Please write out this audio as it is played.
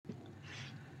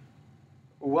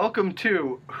Welcome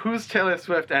to Who's Taylor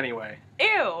Swift Anyway?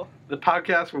 Ew! The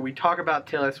podcast where we talk about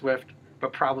Taylor Swift,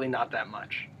 but probably not that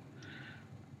much.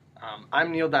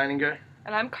 I'm Neil Deininger.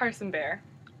 And I'm Carson Bear.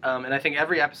 And I think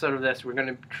every episode of this, we're going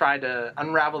to try to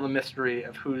unravel the mystery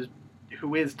of who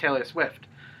is Taylor Swift.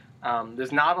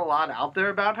 There's not a lot out there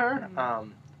about her.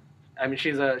 Mm-hmm.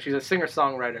 She's a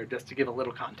singer-songwriter, just to give a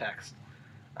little context.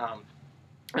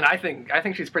 And I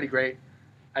think she's pretty great.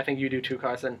 I think you do too,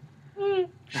 Carson.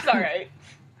 She's alright.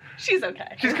 She's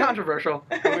okay. She's controversial,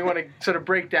 and we want to sort of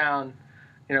break down,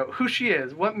 who she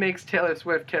is, what makes Taylor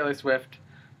Swift Taylor Swift.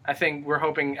 I think we're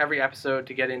hoping every episode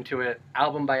to get into it,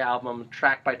 album by album,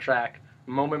 track by track,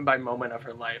 moment by moment of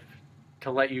her life,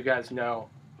 to let you guys know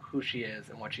who she is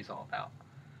and what she's all about.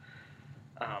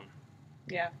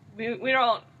 Yeah, we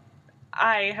don't.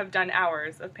 I have done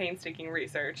hours of painstaking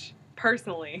research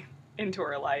personally into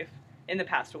her life in the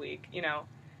past week.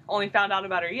 Only found out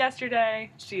about her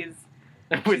yesterday. She's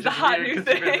a hot new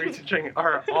thing. You've been researching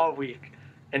her all week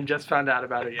and just found out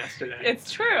about her yesterday.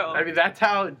 It's true. That's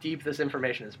how deep this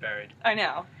information is buried. I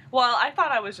know. Well, I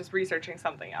thought I was just researching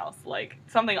something else, like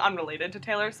something unrelated to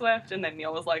Taylor Swift, and then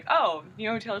Neil was like, "Oh, you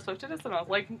know who Taylor Swift is?" And I was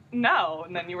like, "No."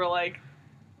 And then you were like,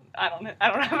 "I don't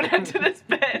have an end to this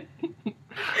bit."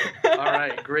 All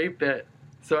right, great bit.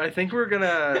 So I think we're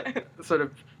gonna sort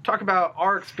of talk about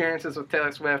our experiences with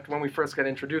Taylor Swift, when we first got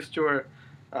introduced to her.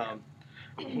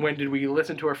 When did we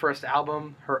listen to her first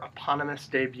album, her eponymous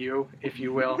debut, if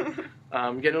you will.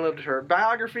 Get a little to her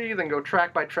biography, then go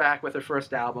track by track with her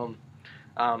first album,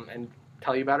 and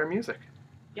tell you about her music.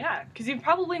 Yeah, because you've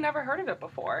probably never heard of it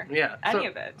before. Yeah. Any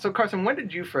of it. So Carson, when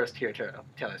did you first hear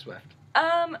Taylor Swift?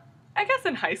 I guess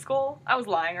in high school. I was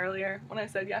lying earlier when I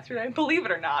said yesterday. Believe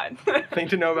it or not. The thing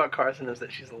to know about Carson is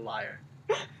that she's a liar.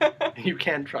 You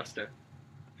can't trust her.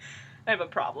 I have a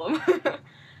problem.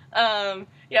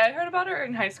 Yeah, I heard about her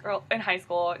in high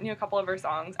school. Knew a couple of her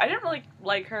songs. I didn't really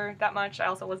like her that much. I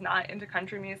also was not into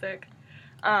country music.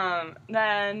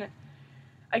 Then,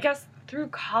 I guess through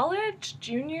college,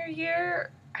 junior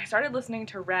year, I started listening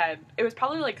to Red. It was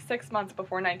probably like 6 months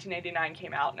before 1989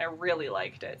 came out, and I really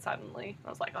liked it suddenly. I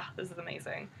was like, oh, this is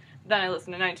amazing. Then I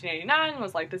listened to 1989 and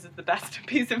was like, this is the best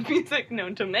piece of music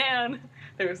known to man.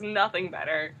 There's nothing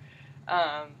better.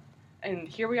 And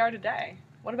here we are today.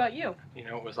 What about you?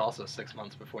 It was also 6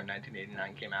 months before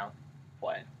 1989 came out.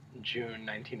 What? June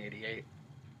 1988.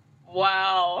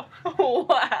 Wow.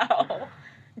 Wow.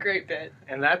 Great bit.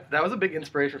 And that was a big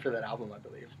inspiration for that album, I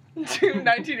believe. June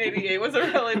 1988 was a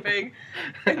really big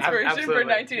inspiration for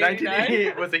 1989.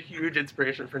 1988 was a huge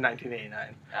inspiration for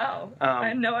 1989. Oh, I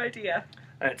had no idea.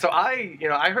 Right, so I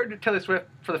heard Taylor Swift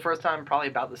for the first time probably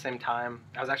about the same time.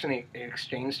 I was actually an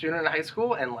exchange student in high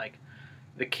school, and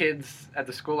the kids at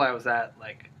the school I was at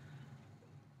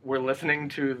were listening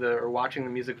to or watching the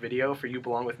music video for "You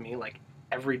Belong with Me"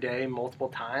 every day, multiple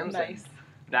times. Nice.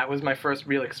 And that was my first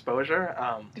real exposure.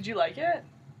 Did you like it?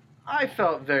 I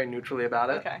felt very neutrally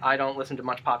about it. Okay. I don't listen to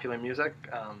much popular music,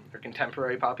 or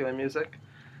contemporary popular music,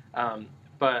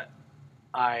 but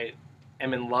I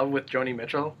am in love with Joni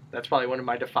Mitchell. That's probably one of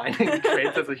my defining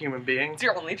traits as a human being. It's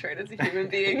your only trait as a human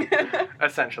being.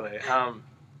 Essentially.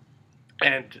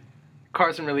 And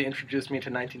Carson really introduced me to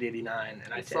 1989,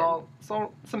 and I saw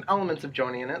some elements of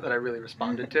Joni in it that I really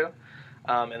responded to,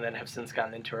 and then have since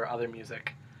gotten into her other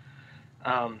music.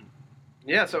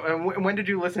 Yeah, so when did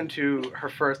you listen to her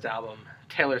first album,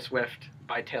 Taylor Swift,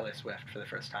 by Taylor Swift, for the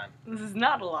first time? This is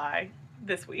not a lie.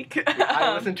 This week.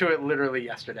 I listened to it literally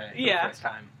yesterday for the first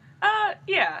time.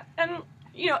 Yeah. And,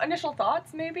 initial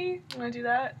thoughts, maybe? You want to do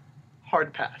that?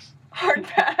 Hard pass. Hard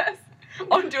pass?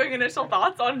 On doing initial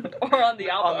thoughts or on the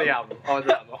album? On the album.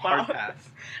 Hard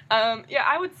pass. Yeah,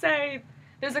 I would say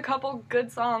there's a couple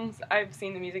good songs. I've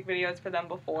seen the music videos for them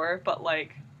before, but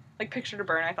like Picture to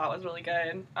Burn I thought was really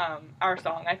good. Our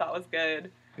Song I thought was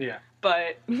good. Yeah.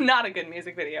 But not a good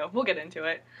music video. We'll get into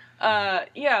it.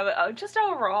 Just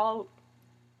overall,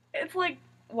 it's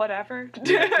whatever.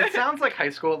 It sounds like high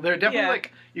school. They're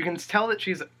definitely you can tell that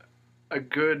she's a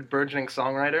good burgeoning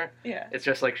songwriter. Yeah. It's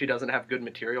just she doesn't have good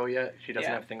material yet. She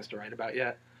doesn't have things to write about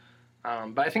yet.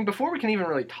 But I think before we can even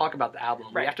really talk about the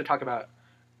album, we have to talk about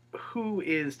who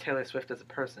is Taylor Swift as a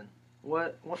person.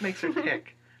 What makes her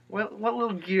tick? What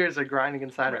little gears are grinding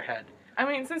inside her head? I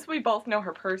mean, since we both know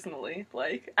her personally,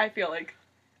 I feel like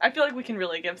we can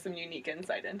really give some unique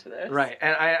insight into this. Right,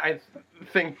 and I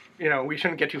think, we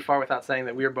shouldn't get too far without saying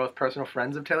that we are both personal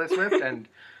friends of Taylor Swift, and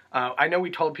I know we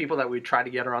told people that we'd try to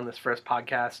get her on this first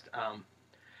podcast.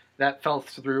 That fell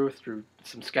through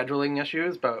some scheduling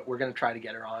issues, but we're going to try to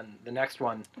get her on the next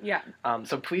one. Yeah.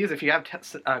 So please, if you have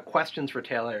questions for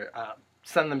Taylor,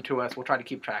 send them to us. We'll try to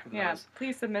keep track of Yeah, those.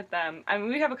 please submit them. I mean,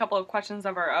 we have a couple of questions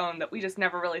of our own that we just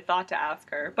never really thought to ask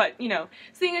her. But, you know,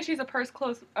 seeing as she's a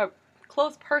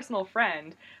close personal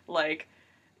friend, like,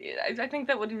 I think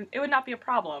that it would not be a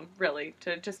problem, really,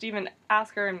 to just even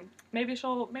ask her, and maybe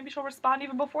she'll respond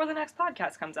even before the next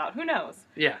podcast comes out. Who knows?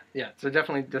 Yeah. So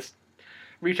definitely just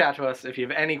reach out to us if you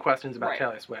have any questions about Right.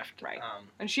 Taylor Swift. Right.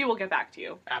 And she will get back to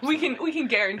you. Absolutely. We can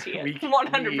guarantee it.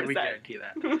 100%. We guarantee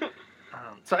that.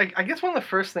 So I guess one of the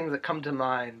first things that come to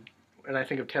mind when I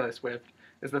think of Taylor Swift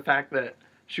is the fact that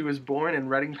she was born in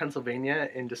Reading, Pennsylvania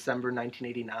in December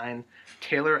 1989.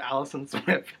 Taylor Allison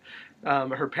Swift.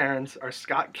 Her parents are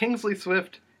Scott Kingsley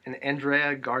Swift and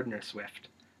Andrea Gardner Swift,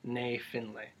 née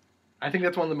Finlay. I think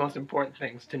that's one of the most important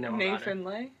things to know about her. Née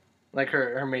Finlay? Like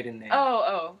her maiden name.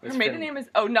 Oh. Her maiden name is...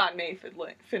 Oh, not Née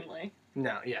Finlay.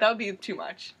 No, yeah. That would be too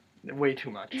much. Way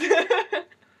too much.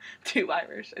 Too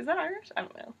Irish. Is that Irish? I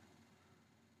don't know.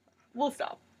 We'll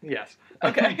stop. Yes.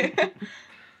 Okay.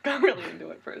 Got really into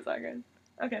it for a second.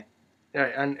 Okay. Yeah,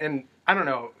 and I don't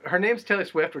know. Her name's Taylor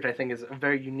Swift, which I think is a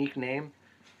very unique name.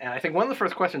 And I think one of the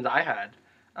first questions I had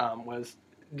was,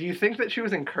 do you think that she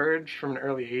was encouraged from an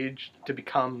early age to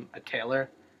become a tailor?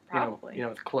 Probably. You know,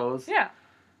 with clothes? Yeah.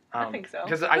 I think so.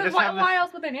 Because why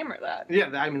else would they name her that? Yeah,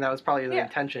 I mean, that was probably the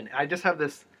intention. I just have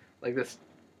this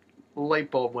light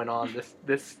bulb went on.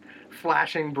 This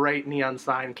flashing bright neon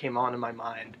sign came on in my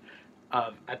mind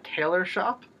of a tailor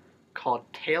shop called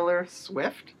Taylor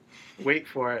Swift. Wait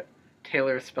for it.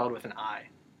 Taylor is spelled with an I.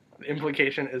 The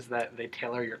implication is that they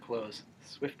tailor your clothes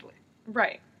swiftly.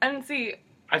 Right. And see...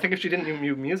 I think if she didn't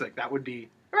do music, that would be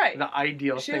the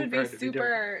ideal thing for her to be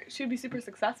doing. She would be super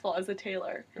successful as a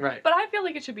tailor. Right. But I feel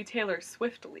like it should be Taylor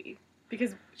Swiftly.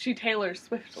 Because she tailors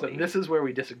swiftly. So this is where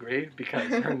we disagree, because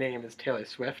her name is Taylor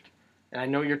Swift. And I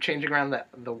know you're changing around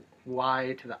the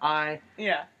Y to the I.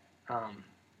 Yeah.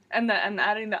 And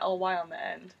adding the LY on the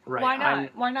end. Right. Why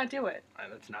not? Why not do it?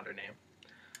 That's not her name.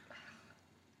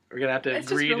 We're going to have to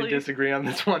agree to disagree on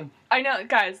this one. I know.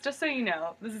 Guys, just so you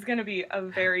know, this is going to be a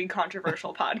very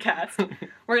controversial podcast.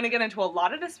 We're going to get into a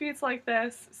lot of disputes like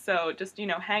this, so just,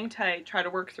 hang tight, try to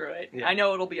work through it. Yeah. I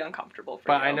know it'll be uncomfortable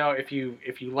for you. But I know if you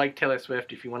like Taylor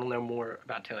Swift, if you want to know more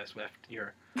about Taylor Swift,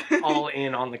 you're all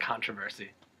in on the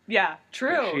controversy. Yeah,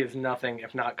 true. Like, she is nothing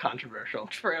if not controversial.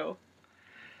 True.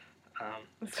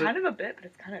 It's kind of a bit, but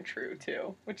it's kind of true,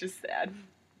 too, which is sad.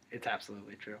 It's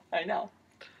absolutely true. I know.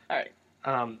 All right.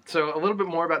 So a little bit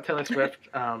more about Taylor Swift.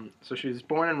 So she was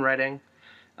born in Reading.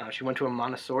 She went to a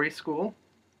Montessori school.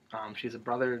 She has a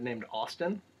brother named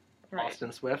Austin. Right.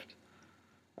 Austin Swift.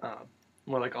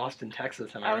 More like Austin,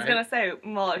 Texas, am I right? I was going to say,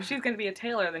 well, if she's going to be a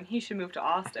tailor, then he should move to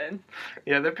Austin.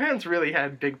 Yeah, their parents really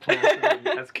had big plans for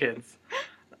them as kids.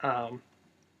 And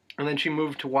then she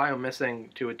moved to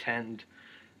Wyomissing to attend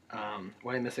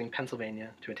Wyomissing,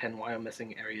 Pennsylvania, to attend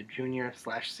Wyomissing Area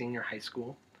Junior/Senior High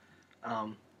School.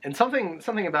 And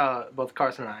something about both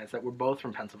Carson and I is that we're both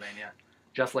from Pennsylvania,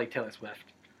 just like Taylor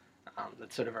Swift.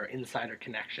 That's sort of our insider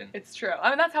connection. It's true. I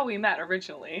mean, that's how we met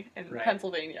originally in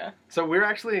Pennsylvania. So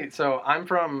I'm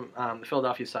from the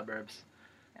Philadelphia suburbs.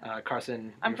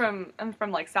 Carson. I'm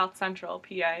from like South Central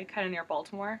PA, kind of near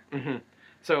Baltimore. Mm-hmm.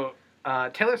 So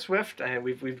Taylor Swift,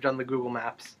 we've done the Google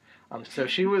Maps. So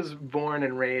she was born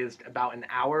and raised about an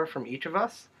hour from each of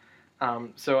us.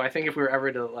 So I think if we were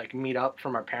ever to meet up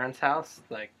from our parents' house,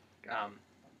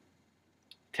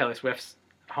 Taylor Swift's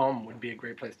home would be a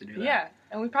great place to do that. Yeah,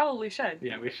 and we probably should.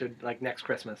 Yeah, we should next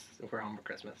Christmas, if we're home for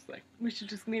Christmas. We should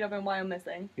just meet up in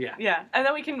Wyomissing. Yeah. Yeah, and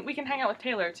then we can hang out with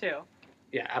Taylor too.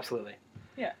 Yeah, absolutely.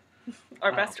 Yeah,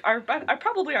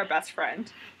 probably our best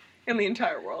friend in the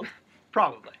entire world.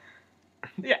 Probably.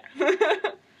 Yeah.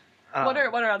 What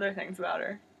are other things about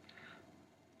her?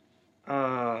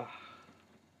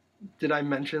 Did I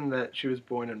mention that she was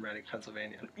born in Reading,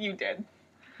 Pennsylvania? You did.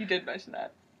 You did mention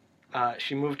that.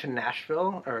 She moved to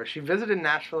Nashville, or she visited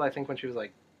Nashville, I think, when she was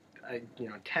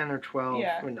 10 or 12.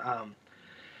 Yeah. When,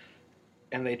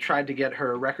 and they tried to get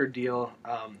her a record deal.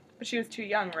 But she was too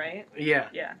young, right? Yeah.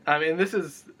 Yeah. I mean, this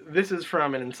is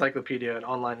from an encyclopedia, an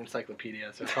online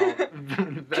encyclopedia, so it's all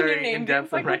very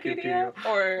in-depth and record to you.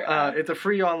 Or it's a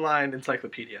free online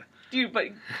encyclopedia. But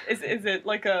is it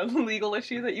like a legal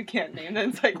issue that you can't name the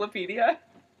encyclopedia?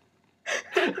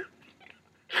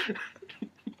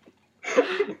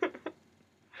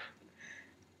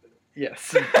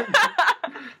 Yes.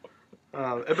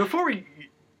 Before we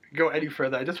go any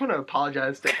further, I just want to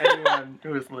apologize to anyone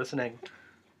who is listening.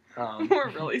 We're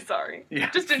really sorry. Yeah.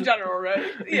 Just in general, right?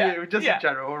 Yeah. In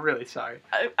general, we're really sorry.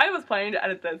 I was planning to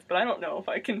edit this, but I don't know if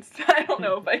I can. I don't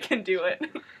know if I can do it.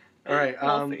 All right.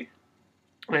 We'll see.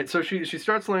 Right. So she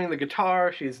starts learning the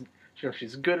guitar. She's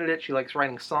She's good at it. She likes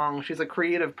writing songs. She's a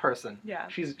creative person. Yeah.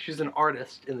 She's an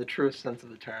artist in the truest sense of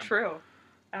the term. True.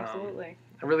 Absolutely.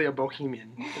 Really a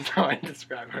bohemian is how I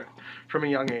describe her from a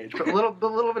young age, but a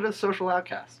little bit of social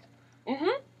outcast.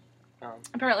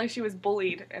 Apparently she was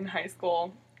bullied in high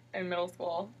school and middle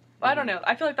school. Well, I don't know.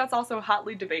 I feel like that's also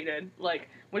hotly debated. Like,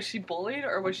 was she bullied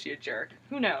or was she a jerk?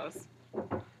 Who knows?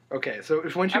 Okay, so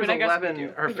when she was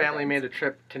 11, her family made a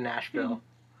trip to Nashville.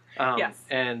 Yes.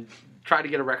 And tried to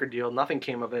get a record deal. Nothing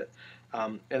came of it.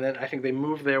 And then I think they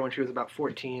moved there when she was about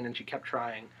 14, and she kept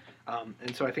trying.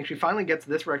 And so I think she finally gets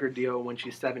this record deal when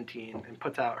she's 17 and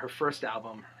puts out her first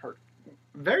album, her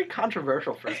very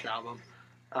controversial first album,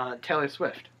 Taylor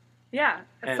Swift. Yeah,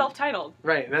 it's self-titled.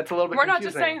 Right, that's a little bit We're confusing.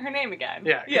 not just saying her name again.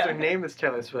 Yeah, because her name is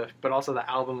Taylor Swift, but also the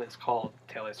album is called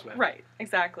Taylor Swift. Right,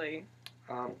 exactly.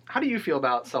 How do you feel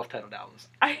about self-titled albums?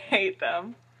 I hate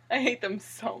them. I hate them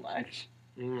so much.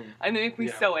 And they make me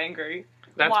so angry.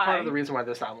 That's Why? part of the reason why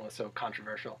this album was so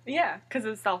controversial. Yeah, because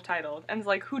it's self-titled. And it's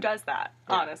like, who does that,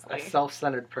 honestly? A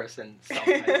self-centered person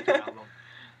self-titled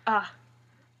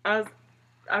album.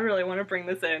 I really want to bring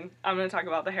this in. I'm going to talk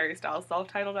about the Harry Styles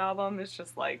self-titled album. It's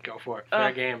just like... Go for it.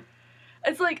 Fair game.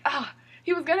 It's like,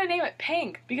 he was going to name it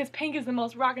Pink, because pink is the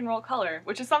most rock and roll color,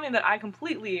 which is something that I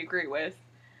completely agree with.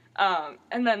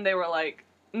 And then they were like,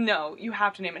 no, you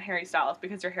have to name it Harry Styles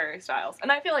because you're Harry Styles.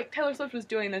 And I feel like Taylor Swift was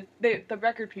doing the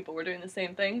record people were doing the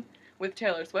same thing with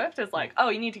Taylor Swift. It's like, oh,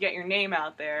 you need to get your name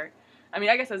out there. I mean,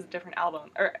 I guess it was a different album,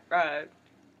 or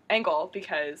angle,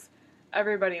 because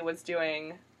everybody was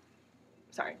doing...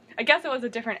 Sorry. I guess it was a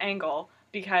different angle,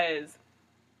 because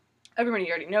everybody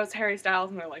already knows Harry Styles,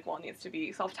 and they're like, well, it needs to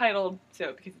be self-titled,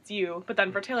 so because it's you. But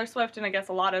then for Taylor Swift, and I guess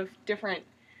a lot of different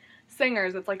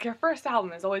singers, it's like your first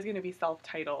album is always going to be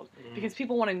self-titled because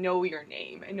people want to know your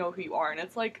name and know who you are, and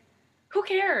it's like, who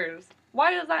cares?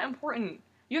 Why is that important?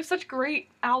 You have such great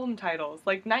album titles,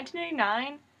 like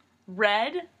 1989,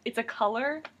 Red, it's a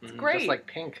color, it's great. Just like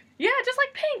Pink. Yeah, just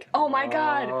like Pink. Oh my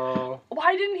god.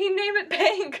 Why didn't he name it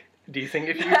Pink? Do you think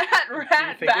if you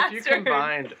if you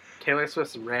combined Taylor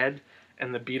Swift's Red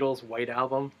and the Beatles' White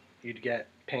Album, you'd get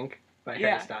Pink by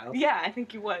Harry Styles? Yeah, I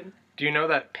think you would. Do you know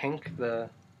that Pink, the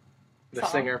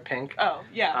singer Pink? Oh,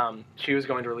 yeah. She was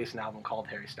going to release an album called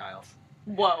Harry Styles.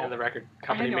 Whoa. And the record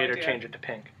company made her change it to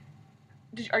Pink.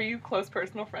 Are you close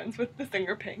personal friends with the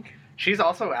singer Pink? She's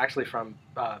also actually from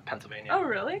Pennsylvania. Oh,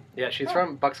 really? Yeah, she's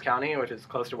from Bucks County, which is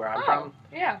close to where I'm from.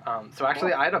 Yeah. So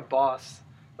actually, I had a boss,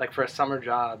 like for a summer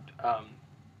job,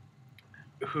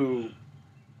 who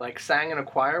like sang in a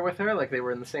choir with her, like they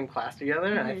were in the same class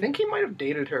together, and I think he might have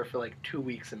dated her for like 2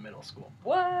 weeks in middle school.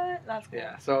 What? That's cool.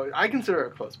 Yeah, so I consider her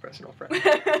a close personal friend.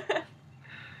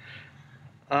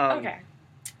 Okay.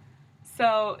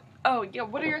 So,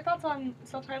 what are your thoughts on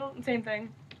self-titled? Same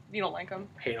thing. You don't like them?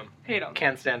 Hate them. Hate them.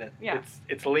 Can't stand it. Yeah.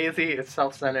 It's lazy, it's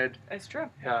self-centered. It's true.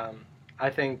 I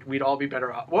think we'd all be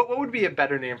better off. What would be a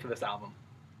better name for this album?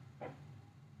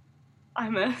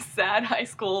 I'm a sad high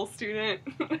school student.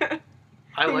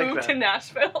 I like moved that. to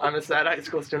Nashville. I'm a sad high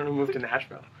school student who moved to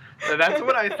Nashville. That's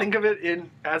what I think of it in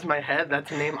as my head. That's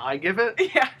the name I give it.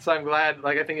 Yeah. So I'm glad.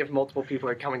 Like I think if multiple people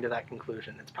are coming to that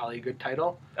conclusion, it's probably a good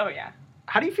title. Oh yeah.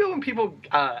 How do you feel when people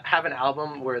have an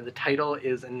album where the title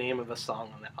is a name of a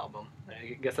song on the album?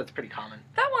 I guess that's pretty common.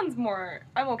 That one's more.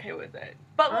 I'm okay with it,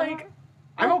 but like.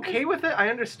 I'm okay with it. I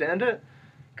understand it.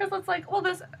 Because it's like, well,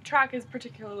 this track is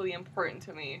particularly important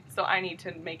to me, so I need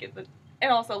to make it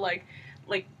and also like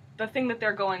the thing that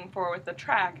they're going for with the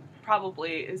track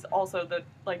probably is also the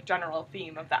like general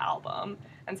theme of the album,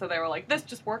 and so they were like, this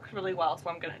just works really well, so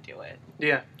I'm gonna do it.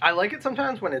 Yeah, I like it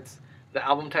sometimes when the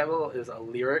album title is a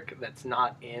lyric that's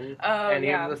not in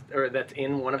any of the, or that's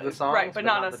in one of the songs, right? But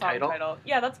not a song title.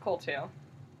 Yeah, that's cool too.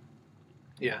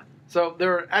 Yeah. So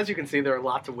as you can see, there are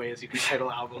lots of ways you can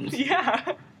title albums.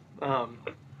 Yeah.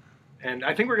 And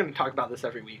I think we're going to talk about this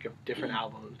every week of different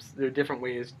albums. There are different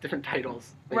ways, different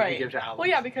titles that you can give to albums. Well,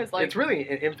 yeah, because like it's really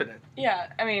infinite. Yeah,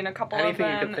 I mean, a couple Anything of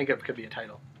them. you could think of could be a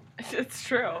title. It's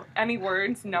true. Any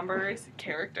words, numbers,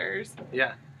 characters.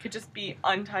 Yeah. Could just be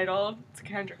untitled. It's a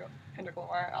Kendrick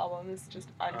Lamar album. It's just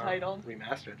untitled.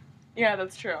 Remastered. Yeah,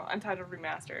 that's true. Untitled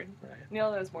remastered. Right.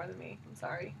 Neil knows more than me. I'm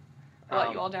sorry. I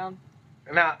let you all down.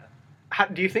 Now,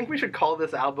 do you think we should call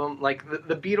this album, like,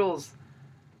 the Beatles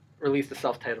released a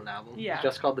self-titled album. Yeah. It's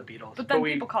just called The Beatles. But then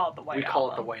people call it the White Album. We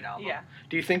call it the White Album. Yeah.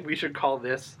 Do you think we should call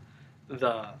this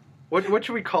what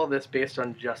should we call this based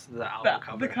on just the album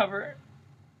cover? The cover.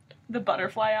 The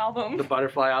Butterfly Album. The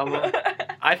Butterfly Album.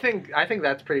 I think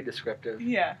that's pretty descriptive.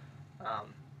 Yeah.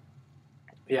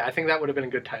 Yeah, I think that would have been a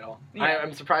good title. Yeah.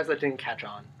 I'm surprised that didn't catch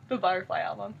on. The Butterfly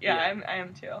album. Yeah, Yeah. I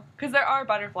am too. Because there are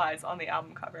butterflies on the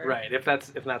album cover. Right. If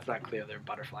that's not clear, there are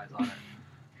butterflies on it.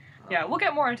 Yeah, we'll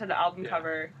get more into the album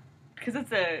cover because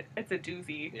it's a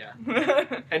doozy.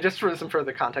 Yeah. And just for some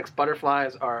further context,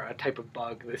 butterflies are a type of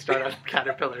bug. They start out as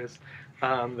caterpillars.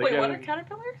 Wait, what are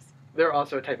caterpillars? They're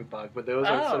also a type of bug, but those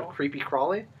are sort of creepy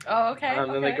crawly. Oh, okay.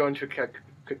 Then they go into a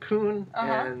cocoon,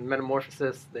 Uh-huh. and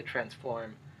metamorphosis, they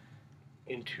transform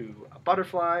into a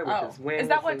butterfly, which is wings. Is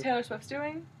that what Taylor Swift's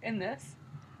doing in this?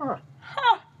 Huh.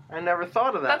 Huh. I never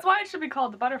thought of that. That's why it should be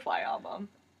called the Butterfly album.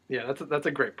 Yeah, that's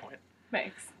a great point.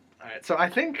 Thanks. All right, so I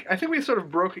think we sort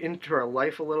of broke into her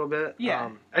life a little bit. Yeah.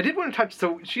 I did want to touch.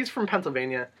 So she's from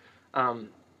Pennsylvania.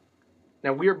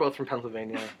 Now we are both from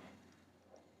Pennsylvania.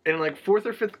 In like 4th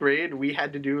or 5th grade, we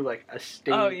had to do like a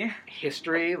state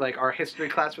history. Like our history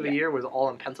class for the year was all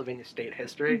in Pennsylvania state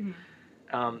history. Mm-hmm.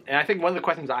 And I think one of the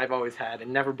questions I've always had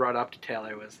and never brought up to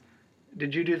Taylor was,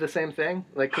 did you do the same thing?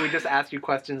 Like, could we just ask you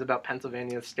questions about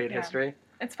Pennsylvania's state history?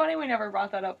 It's funny we never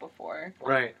brought that up before.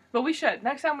 Right. But we should.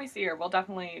 Next time we see her, we'll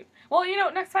definitely... Well,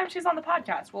 next time she's on the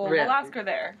podcast, we'll ask her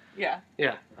there. Yeah.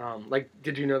 Yeah. Like,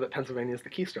 did you know that Pennsylvania is the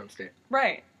Keystone State?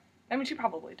 Right. I mean, she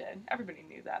probably did. Everybody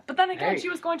knew that. But then again, she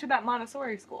was going to that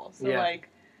Montessori school. So, like,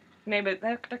 maybe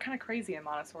they're kind of crazy in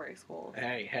Montessori schools.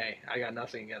 Hey, I got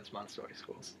nothing against Montessori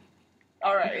schools.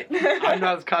 All right. I'm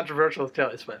not as controversial as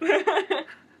Taylor Swift.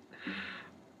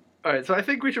 All right, so I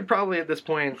think we should probably at this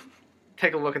point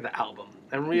take a look at the album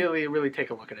and really, really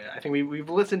take a look at it. I think we've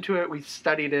listened to it, we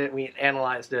studied it, we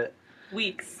analyzed it.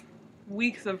 Weeks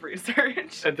of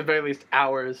research. At the very least,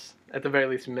 hours. At the very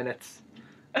least, minutes.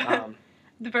 At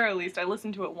the very least, I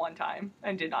listened to it one time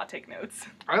and did not take notes.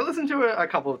 I listened to it a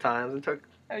couple of times. It took.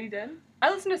 Oh, you did?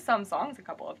 I listened to some songs a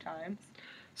couple of times.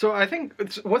 So I think,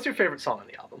 what's your favorite song on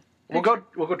the album? We'll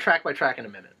go track by track in a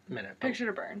minute. Picture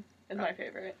to Burn is my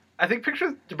favorite. I think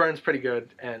Picture to Burn's pretty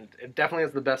good, and it definitely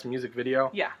has the best music video.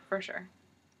 Yeah, for sure.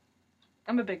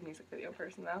 I'm a big music video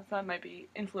person, though, so that might be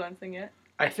influencing it.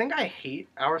 I think I hate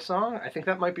Our Song. I think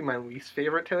that might be my least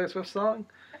favorite Taylor Swift song.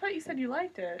 I thought you said you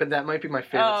liked it. But that might be my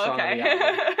favorite song on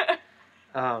the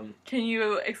album. Can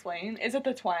you explain? Is it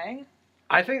the twang?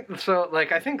 I think so.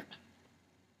 Like, I think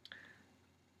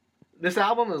this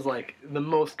album is like the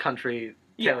most country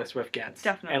Taylor Swift gets.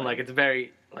 Definitely. And like it's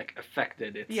very like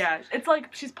affected. It's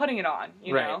like she's putting it on,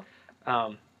 you know?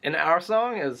 And Our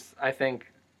Song is, I think,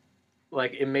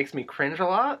 like it makes me cringe a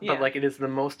lot, but like it is the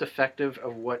most effective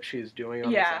of what she's doing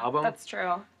on this album. Yeah, that's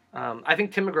true. I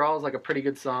think Tim McGraw is like a pretty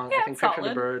good song. Yeah, I think Picture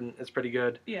the Bird is pretty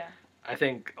good. Yeah. I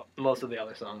think most of the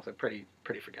other songs are pretty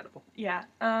forgettable. Yeah.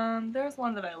 There's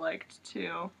one that I liked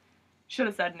too. Should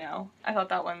have said no. I thought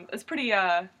that one was pretty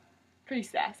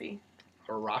sassy.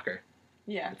 A rocker.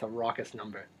 Yeah. It's a raucous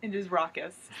number. It is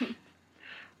raucous.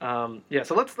 So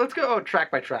let's go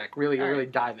track by track. Really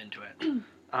dive into it.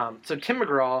 So Tim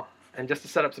McGraw, and just to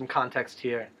set up some context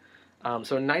here.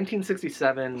 So in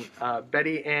 1967,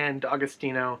 Betty Ann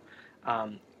D'Agostino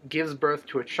gives birth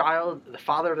to a child. The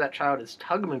father of that child is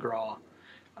Tug McGraw,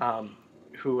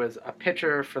 who was a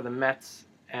pitcher for the Mets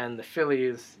and the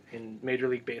Phillies in Major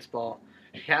League Baseball.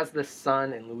 She has this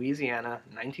son in Louisiana,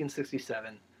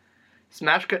 1967.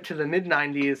 Smash cut to the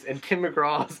mid-90s, and Tim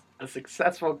McGraw's a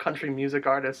successful country music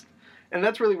artist. And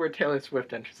that's really where Taylor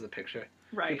Swift enters the picture.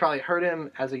 Right. You probably heard him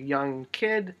as a young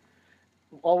kid,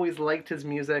 always liked his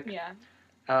music. Yeah.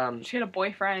 She had a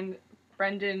boyfriend,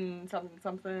 Brendan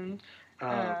something.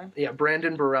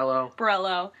 Brandon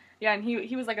Borello. Yeah, and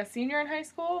he was like a senior in high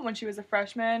school when she was a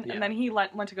freshman, and then he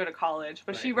went to go to college.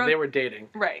 But she wrote... They were dating.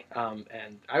 Right.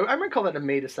 And I might call that a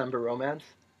May-December romance.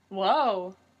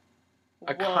 Whoa.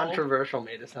 A controversial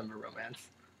May-December romance.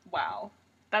 Wow.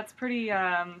 That's pretty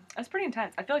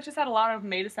intense. I feel like she's had a lot of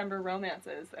May-December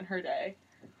romances in her day.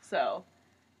 So,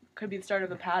 could be the start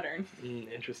of a pattern.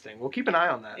 Interesting. We'll keep an eye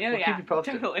on that. Yeah, we'll keep you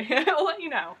posted. Totally. We'll let you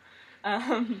know.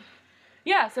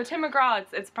 So Tim McGraw,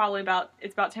 it's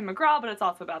about Tim McGraw, but it's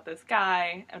also about this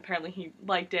guy, and apparently he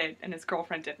liked it, and his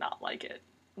girlfriend did not like it.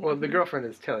 Well, the girlfriend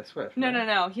is Taylor Swift. Right?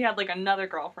 No. He had, like, another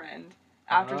girlfriend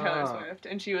after Taylor Swift,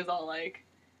 and she was all like,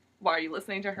 why are you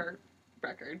listening to her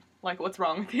record? Like, what's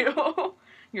wrong with you?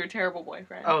 You're a terrible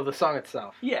boyfriend. Oh, the song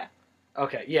itself. Yeah.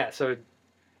 Okay, yeah, so...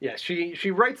 Yeah,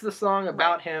 she writes the song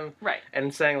about him,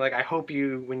 and saying, like, I hope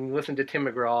you, when you listen to Tim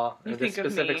McGraw, this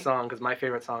specific song, because my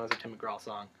favorite song is a Tim McGraw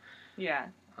song. Yeah.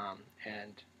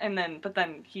 But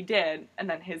then he did, and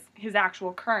then his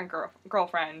actual current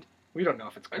girlfriend... We don't know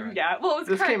if it's current. Yeah, well, it was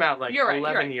This current. came out, like,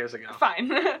 11 years ago.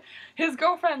 Fine. His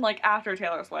girlfriend, like, after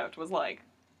Taylor Swift was like,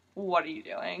 what are you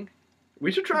doing?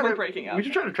 We're breaking up. We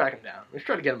should try to track him down. We should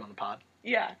try to get him on the pod.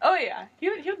 Yeah. Oh, yeah. He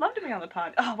would love to be on the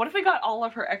pod. Oh, what if we got all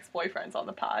of her ex-boyfriends on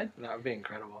the pod? That would be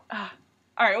incredible. All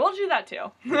right, we'll do that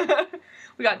too.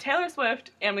 We got Taylor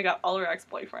Swift, and we got all her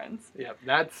ex-boyfriends. Yep,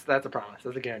 that's a promise.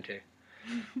 That's a guarantee.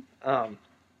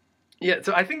 Yeah,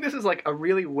 so I think this is like a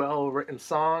really well-written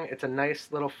song. It's a nice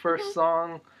little first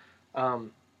song.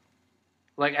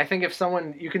 Like, I think if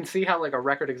someone... You can see how, like, a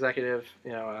record executive,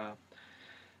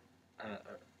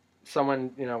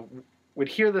 someone, would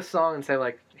hear this song and say,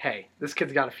 like, hey, this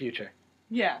kid's got a future.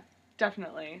 Yeah,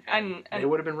 definitely. And they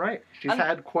would have been right. She's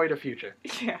had quite a future.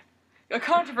 Yeah. A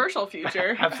controversial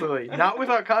future. Absolutely. Not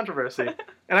without controversy.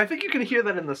 And I I can hear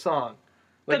that in the song.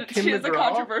 Like, Tim McGraw, a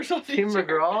controversial future. Tim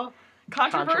McGraw.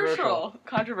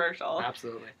 Controversial.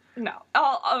 Absolutely. No.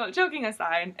 Joking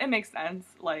aside, it makes sense.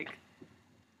 Like,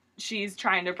 she's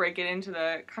trying to break it into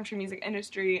the country music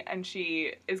industry, and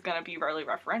she is going to be really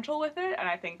referential with it, and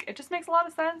I think it just makes a lot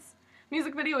of sense.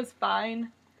 Music video is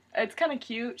fine. It's kind of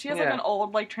cute. She has, like, an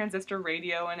old, like, transistor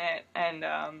radio in it, and,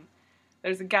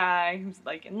 there's a guy who's,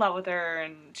 like, in love with her,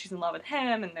 and she's in love with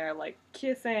him, and they're, like,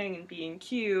 kissing and being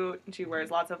cute, and she wears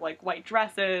lots of, like, white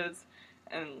dresses,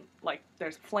 and, like,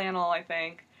 there's flannel, I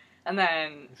think, and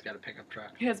then... He's got a pickup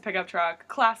truck. He has a pickup truck.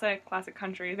 Classic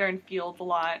country. They're in fields a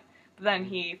lot. But then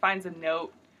he finds a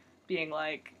note being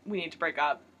like, we need to break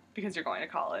up because you're going to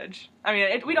college. I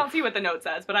mean, we don't see what the note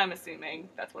says, but I'm assuming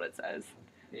that's what it says.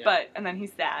 Yeah. And then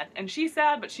he's sad. And she's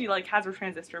sad, but she, like, has her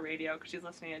transistor radio because she's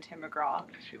listening to Tim McGraw.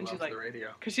 She loves the radio.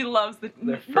 Because she loves the...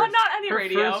 But not any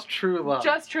radio. Her first true love.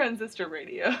 Just transistor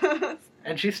radio.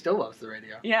 And she still loves the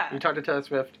radio. Yeah. You talk to Taylor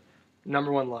Swift,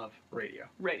 number one love, radio.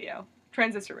 Radio.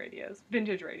 Transistor radios.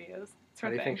 Vintage radios. How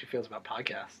do you think she feels about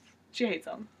podcasts? She hates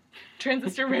them.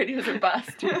 Transistor radios are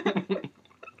bust.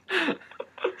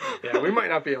 Yeah, we might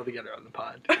not be able to get her on the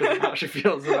pod because of how she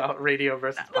feels about radio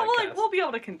versus podcasts. We'll be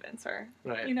able to convince her.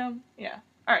 Right. Yeah.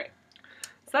 All right.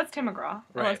 So that's Tim McGraw.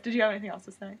 Right. Did you have anything else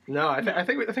to say? No, I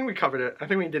think we covered it. I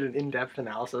think we did an in-depth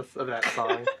analysis of that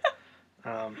song.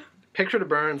 Picture to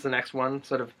Burn's the next one.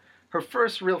 Sort of her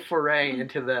first real foray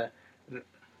into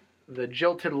the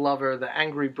jilted lover, the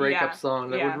angry breakup song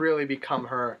that would really become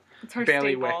her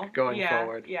bailiwick going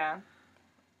forward. Yeah.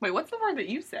 Wait, what's the word that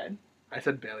you said? I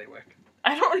said bailiwick.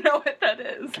 I don't know what that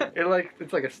is.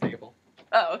 It's like a stable.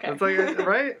 Oh, okay. It's like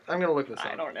right? I'm gonna look this up.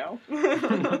 I don't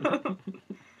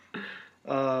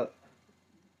know.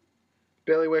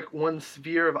 Bailiwick, one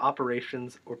sphere of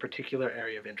operations or particular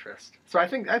area of interest. So I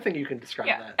think you can describe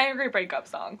that. Angry breakup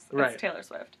songs. That's right. Taylor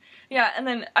Swift. Yeah, and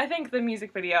then I think the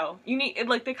music video,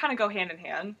 they kind of go hand in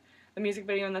hand. The music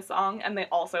video and the song, and they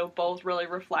also both really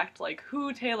reflect, like,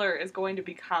 who Taylor is going to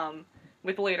become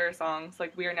with later songs,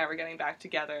 like We Are Never Getting Back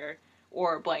Together,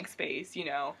 or Blank Space,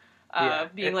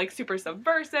 being, like, super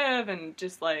subversive, and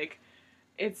just, like,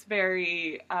 it's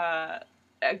very,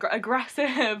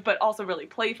 aggressive, but also really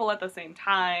playful at the same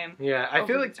time. Yeah, I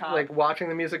feel like watching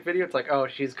the music video, it's like, oh,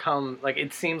 she's come, like,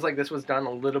 it seems like this was done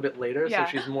a little bit later, so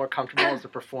she's more comfortable as a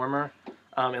performer,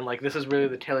 and, like, this is really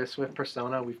the Taylor Swift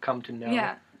persona we've come to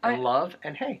know and love,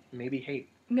 and hey, maybe hate.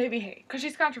 Maybe hate, because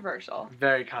she's controversial.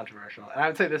 Very controversial. And I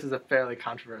would say this is a fairly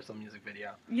controversial music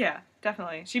video. Yeah,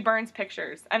 definitely. She burns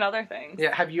pictures and other things.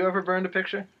 Yeah, have you ever burned a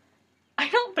picture? I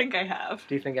don't think I have.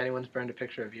 Do you think anyone's burned a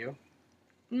picture of you?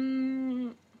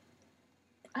 I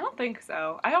don't think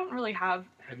so. I don't really have...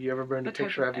 Have you ever burned a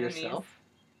picture of yourself?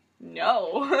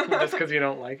 No. Just because you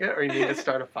don't like it, or you need to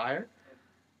start a fire?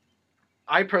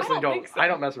 I personally don't. I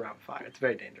don't mess around with fire. It's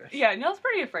very dangerous. Yeah, Neil's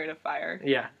pretty afraid of fire.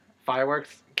 Yeah.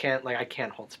 Fireworks, I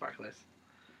can't hold sparklers.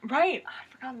 Right.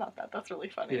 I forgot about that. That's really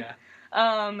funny. Yeah.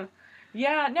 I'm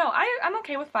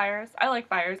okay with fires. I like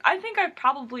fires. I think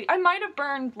I might have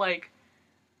burned, like,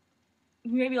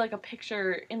 maybe, like, a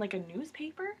picture in, like, a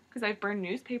newspaper, because I've burned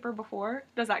newspaper before.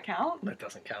 Does that count? That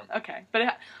doesn't count. Okay.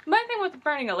 But my thing with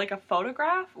burning, a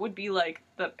photograph would be, like,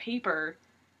 the paper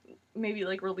maybe,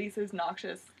 like, releases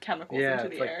noxious chemicals into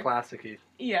the air. Yeah, it's, like, plasticky.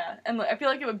 Yeah, and I feel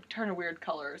like it would turn a weird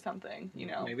color or something,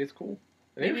 Maybe it's cool.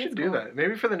 Maybe we should do that.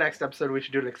 Maybe for the next episode we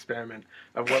should do an experiment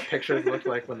of what pictures look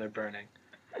like when they're burning.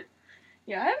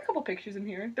 Yeah, I have a couple pictures in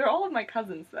here. They're all of my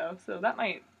cousins, though, so that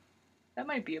might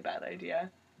be a bad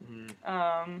idea.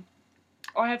 I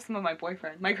have some of my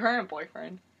current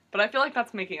boyfriend, but I feel like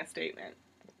that's making a statement.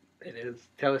 It is.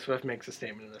 Taylor Swift makes a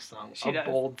statement in this song. She does.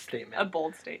 Bold statement. A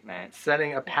bold statement.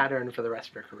 Setting a pattern for the rest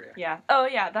of her career. Yeah. Oh,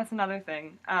 yeah, that's another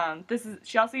thing.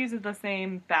 She also uses the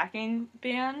same backing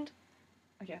band.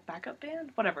 Okay, backup band?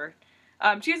 Whatever.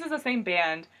 She uses the same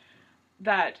band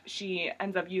that she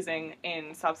ends up using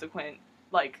in subsequent,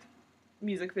 like,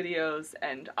 music videos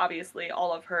and obviously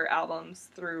all of her albums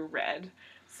through Red.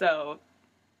 So,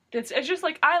 it's just,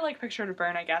 like, I like Picture to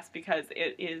Burn, I guess, because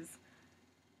it is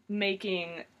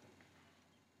making...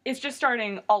 It's just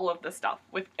starting all of the stuff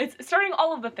with... It's starting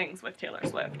all of the things with Taylor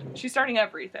Swift. She's starting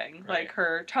everything. Right. Like,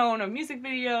 her tone of music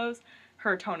videos,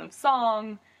 her tone of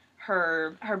song,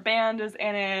 her band is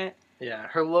in it. Yeah,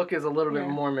 her look is a little bit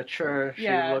more mature. She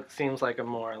seems like a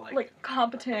more, like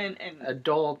competent and...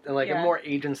 adult, and, like, a more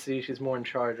agency. She's more in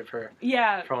charge of her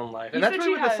own life. And that's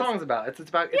really what the song's about. It's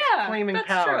about claiming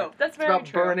power. True. That's very true. It's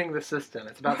about burning the system.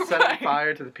 It's about setting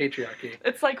fire to the patriarchy.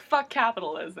 It's like, fuck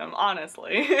capitalism,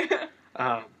 honestly.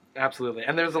 Absolutely.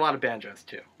 And there's a lot of banjos,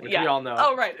 too, which we all know.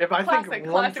 Oh, right. If I think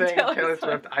one thing, Taylor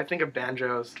Swift, I think of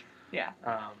banjos. Yeah.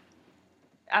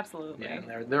 Absolutely. Yeah,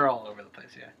 and they're all over the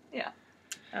place,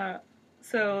 Yeah.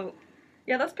 So,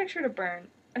 yeah, that's Picture to Burn.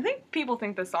 I think people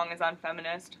think this song is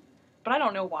unfeminist, but I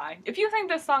don't know why. If you think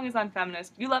this song is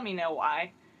unfeminist, you let me know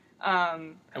why.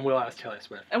 And we'll ask Taylor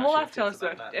Swift. And we'll ask Taylor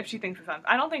Swift if she thinks it's unfeminist.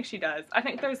 I don't think she does. I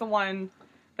think there's one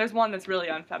that's really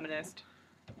unfeminist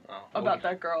about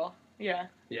that girl. Yeah.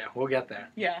 Yeah, we'll get there.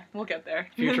 Yeah, we'll get there.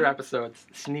 Future episodes,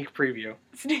 sneak preview.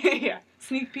 Yeah,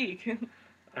 sneak peek.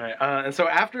 All right, and so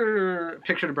after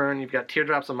Picture to Burn, you've got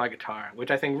Teardrops on My Guitar,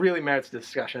 which I think really merits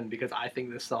discussion because I think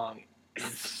this song is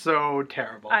so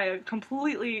terrible. I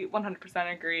completely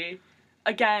 100% agree.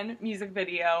 Again, music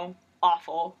video,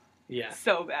 awful. Yeah.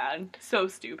 So bad. So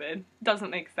stupid.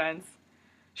 Doesn't make sense.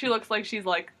 She looks like she's,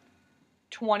 like,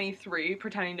 23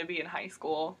 pretending to be in high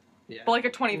school. Yeah. But, like, a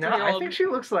 23-year-old... No, I think she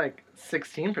looks like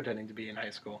 16 pretending to be in high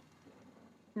school.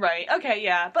 Right. Okay,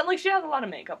 yeah. But, like, she has a lot of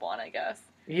makeup on, I guess.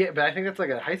 Yeah, but I think that's like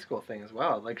a high school thing as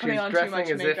well. Like, she's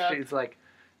dressing as if she's like...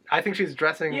 I think she's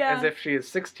dressing as if she is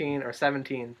 16 or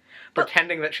 17,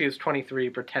 pretending that she is 23,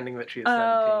 pretending that she is 17.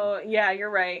 Oh, yeah, you're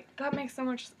right. That makes so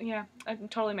much... Yeah, it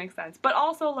totally makes sense. But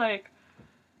also, like,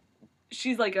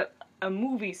 she's like a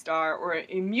movie star or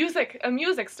a music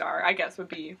star, I guess, would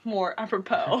be more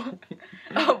apropos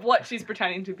of what she's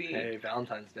pretending to be. Hey,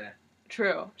 Valentine's Day.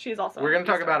 True. She is also... We're going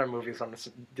to talk about her movies on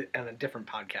a different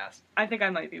podcast. I think I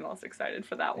might be most excited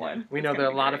for that one. We know there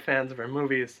are a lot of fans of her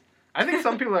movies. I think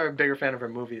some people are a bigger fan of her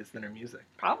movies than her music.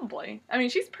 Probably. I mean,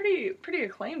 she's pretty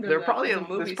acclaimed. There's probably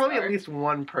at least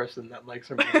one person that likes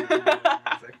her movies and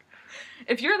music.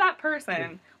 If you're that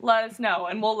person, let us know,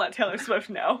 and we'll let Taylor Swift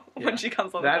know when she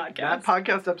comes on the podcast. That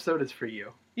podcast episode is for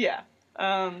you. Yeah.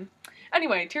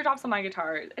 Anyway, Teardrops on My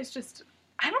Guitar. It's just...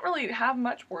 I don't really have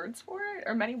much words for it,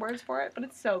 or many words for it, but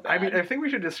it's so bad. I mean, I think we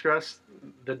should discuss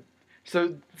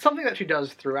so something that she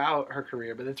does throughout her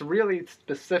career, but it's really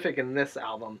specific in this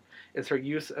album, is her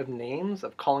use of names,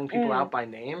 of calling people out by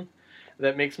name,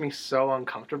 that makes me so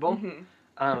uncomfortable. Mm-hmm.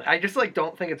 I just, like,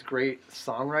 don't think it's great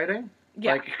songwriting.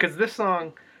 Yeah. Like, because this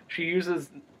song, she uses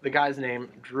the guy's name,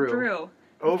 Drew.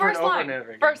 Over and over and over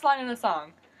again. First line in the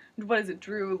song. What is it?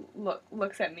 Drew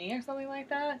looks at me or something like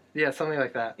that? Yeah, something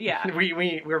like that. Yeah.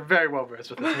 We're very well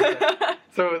versed with this.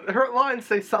 So her lines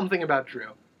say something about Drew.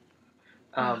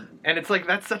 And it's like,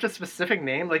 that's such a specific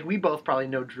name. Like, we both probably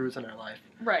know Drews in our life.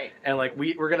 Right. And, like,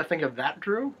 we're going to think of that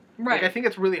Drew. Right. Like, I think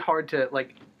it's really hard to,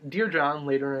 like, Dear John,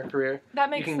 later in her career.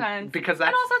 That makes sense. Because that's...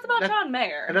 And also it's about John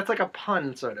Mayer. And that's like a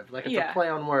pun, sort of. Like, it's a play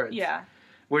on words. Yeah.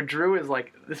 Where Drew is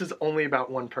like, this is only about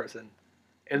one person.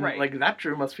 And, like, that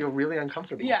Drew must feel really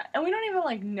uncomfortable. Yeah, and we don't even,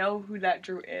 like, know who that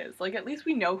Drew is. Like, at least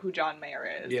we know who John Mayer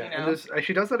is, yeah, you know? And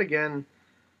she does that again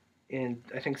in,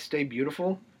 I think, Stay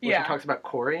Beautiful, where she talks about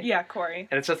Corey. Yeah, Corey.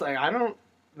 And it's just like,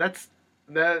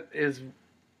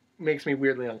 makes me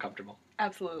weirdly uncomfortable.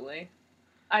 Absolutely.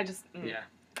 I just... Yeah.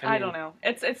 I don't know.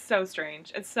 It's so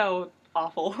strange. It's so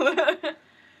awful.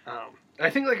 I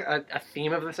think, like, a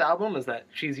theme of this album is that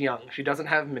she's young. She doesn't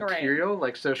have material. Right.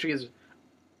 Like, so she's...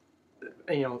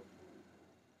 you know,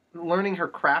 learning her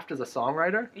craft as a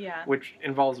songwriter, which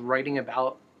involves writing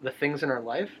about the things in her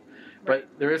life, but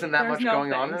there isn't that much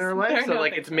going on in her life, so,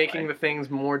 like, it's making the things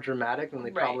more dramatic than they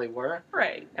probably were.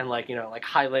 Right. And, like, you know, like,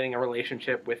 highlighting a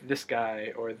relationship with this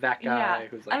guy or that guy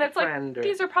who's, like, a friend. Like,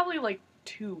 these are probably, like,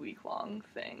 2-week-long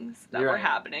things that were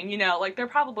happening, you know? Like, they're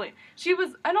probably...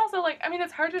 And also, like, I mean,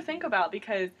 it's hard to think about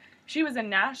because... She was in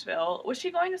Nashville. Was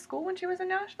she going to school when she was in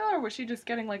Nashville, or was she just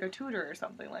getting, like, a tutor or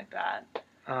something like that?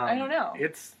 I don't know.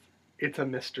 It's a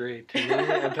mystery to me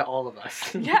and to all of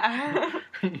us. Yeah.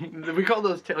 We call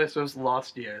those Taylor Swift's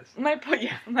lost years. My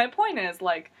point is,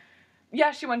 like,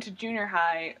 yeah, she went to junior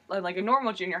high, like a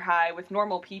normal junior high with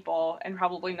normal people, and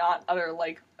probably not other,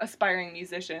 like, aspiring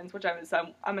musicians, which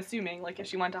I'm assuming, like, if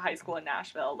she went to high school in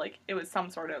Nashville, like, it was some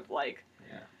sort of, like,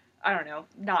 I don't know,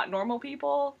 not normal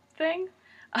people thing.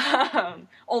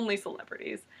 Only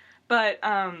celebrities. But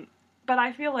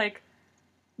I feel like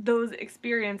those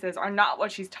experiences are not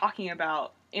what she's talking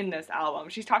about in this album.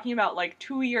 She's talking about, like,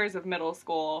 2 years of middle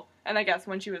school, and I guess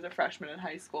when she was a freshman in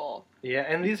high school. Yeah,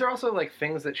 and these are also, like,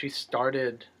 things that she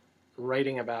started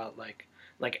writing about, like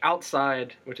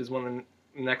Outside, which is one of the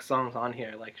next songs on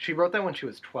here. Like, she wrote that when she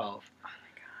was 12. Oh, my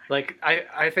God. Like,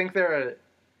 I think there are,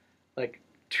 like,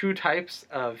 two types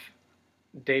of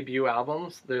debut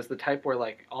albums. There's the type where,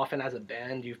 like, often as a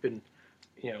band, you've been,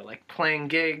 you know, like, playing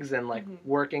gigs and, like,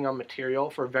 working on material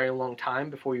for a very long time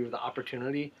before you have the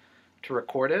opportunity to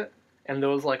record it. And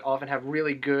those, like, often have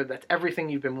really good, that's everything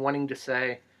you've been wanting to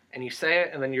say, and you say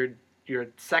it, and then your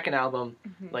second album,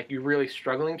 like, you're really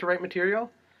struggling to write material.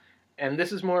 And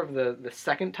this is more of the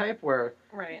second type, where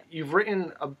you've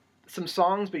written some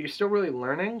songs, but you're still really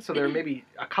learning, so there are maybe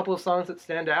a couple of songs that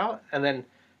stand out, and then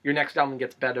your next album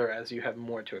gets better as you have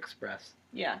more to express.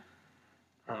 Yeah.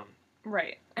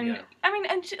 Right. And, yeah. I mean,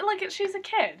 and she's a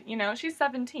kid, you know? She's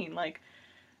 17. Like,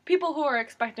 people who are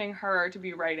expecting her to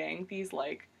be writing these,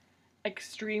 like,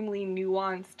 extremely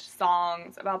nuanced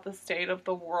songs about the state of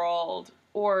the world,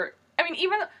 or... I mean,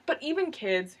 even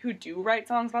kids who do write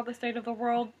songs about the state of the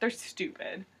world, they're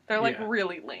stupid. They're, like,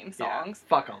 really lame songs. Yeah,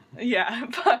 fuck them. Yeah,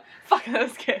 fuck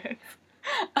those kids.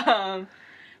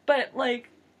 But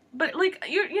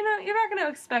you're not gonna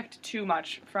expect too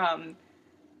much from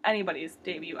anybody's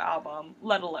debut album,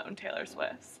 let alone Taylor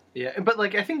Swift's. Yeah, but,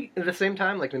 like, I think at the same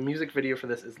time, like, the music video for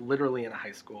this is literally in a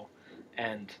high school,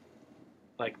 and,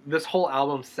 like, this whole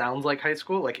album sounds like high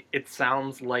school. Like, it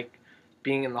sounds like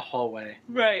being in the hallway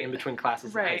in between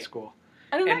classes in high school.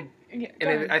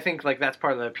 I think, like, that's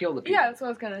part of the appeal to people. Yeah, that's what I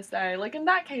was gonna say. Like, in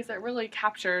that case, it really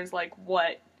captures, like,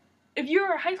 what... If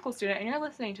you're a high school student and you're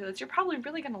listening to this, you're probably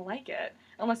really gonna like it.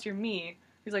 Unless you're me,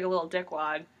 who's, like, a little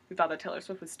dickwad who thought that Taylor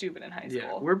Swift was stupid in high school.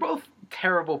 Yeah, we're both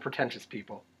terrible, pretentious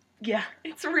people. Yeah,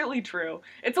 it's really true.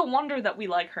 It's a wonder that we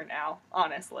like her now,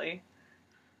 honestly.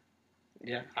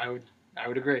 Yeah, I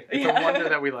would agree. It's a wonder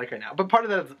that we like her now. But part of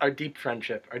that is our deep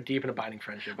and abiding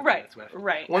friendship with Taylor Swift.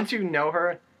 Right. Once you know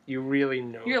her, you really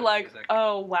know You're like, music.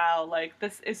 Oh, wow, like,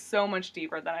 this is so much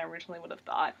deeper than I originally would have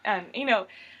thought. And, you know,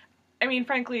 I mean,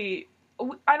 frankly,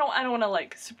 I don't want to,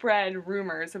 like, spread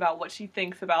rumors about what she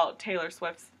thinks about Taylor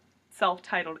Swift's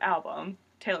self-titled album,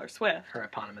 Taylor Swift. Her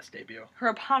eponymous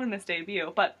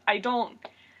debut. But I don't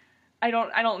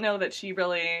know that she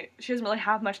doesn't really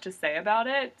have much to say about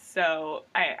it, so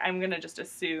I'm gonna just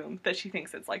assume that she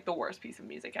thinks it's, like, the worst piece of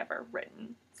music ever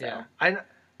written. So. Yeah.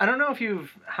 I don't know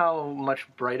how much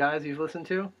Bright Eyes you've listened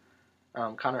to,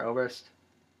 Conor Oberst.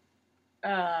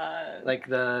 Like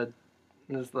this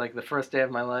is, like, the first day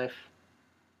of my life.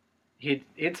 He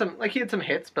had some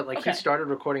hits, but, like, he started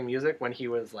recording music when he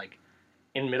was, like,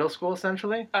 in middle school,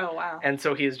 essentially. Oh, wow. And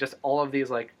so he's just all of this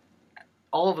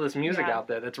music out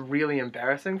there that's really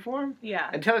embarrassing for him. Yeah.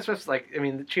 And Taylor Swift's, like, I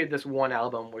mean, she had this one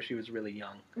album where she was really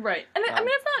young. Right. And I mean,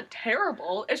 it's not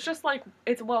terrible. It's just, like,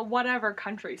 it's whatever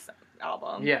country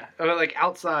album. Yeah. Or, like,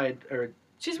 Outside, or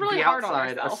she's really hard on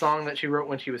herself. A song that she wrote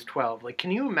when she was 12. Like,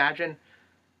 can you imagine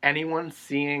anyone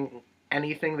seeing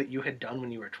anything that you had done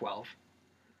when you were 12?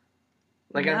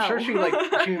 Like, no. I'm sure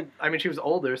she was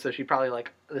older, so she probably,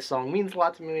 like, this song means a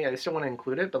lot to me, I still want to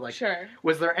include it, but, like,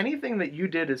 was there anything that you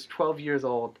did as 12 years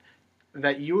old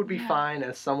that you would be fine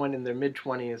as someone in their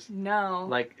mid-20s,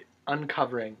 like,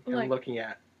 uncovering and looking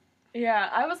at? Yeah,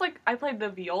 I played the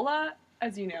viola,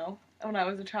 as you know, when I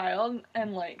was a child,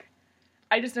 and, like,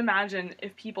 I just imagine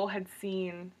if people had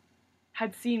seen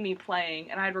me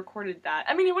playing, and I'd recorded that.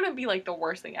 I mean, it wouldn't be, like, the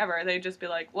worst thing ever. They'd just be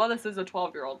like, well, this is a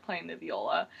 12-year-old playing the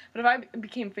viola. But if I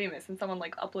became famous and someone,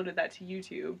 like, uploaded that to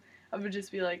YouTube, I would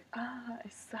just be like, I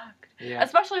sucked. Yeah.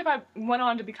 Especially if I went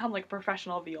on to become, like, a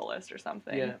professional violist or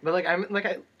something. Yeah, but, like, I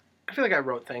feel like I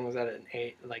wrote things at an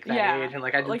age, like, that age, and,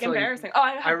 like, I did, like, embarrassing.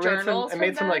 I have journals. I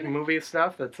made some, like, movie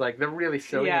stuff that's, like, they're really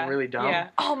silly and really dumb. Yeah.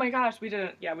 Oh my gosh, we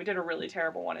did a really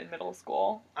terrible one in middle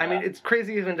school. I mean, it's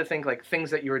crazy even to think, like,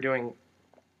 things that you were doing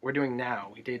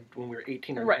now, we did when we were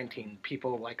 18 or 19,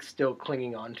 people, like, still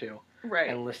clinging on to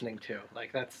and listening to.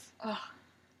 Like, that's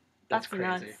crazy.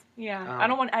 Nuts. Yeah. I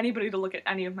don't want anybody to look at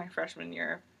any of my freshman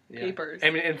year papers.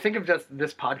 I mean, and think of just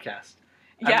this podcast.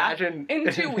 Yeah. Imagine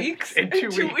in 2 weeks. in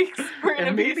 2 weeks, we're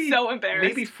going to be so embarrassed.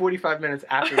 Maybe 45 minutes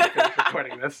after we finish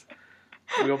recording this,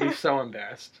 we'll be so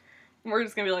embarrassed. We're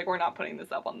just going to be like, we're not putting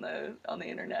this up on the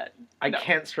internet. I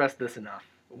can't stress this enough.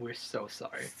 We're so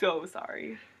sorry. So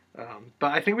sorry.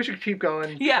 But I think we should keep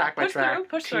going track by track,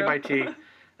 T by T.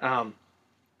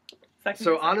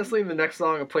 So honestly, the next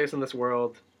song, A Place in This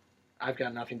World, I've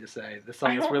got nothing to say. This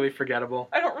song is really forgettable.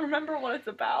 I don't remember what it's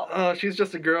about. She's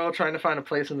just a girl trying to find a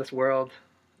place in this world.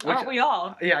 Aren't we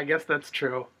all? Yeah, I guess that's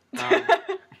true.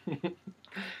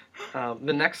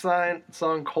 The next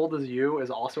song, Cold As You, is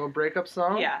also a breakup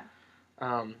song. Yeah.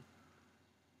 Um,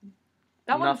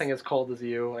 That Nothing one's, as Cold As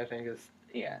You, I think, is...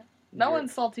 yeah. That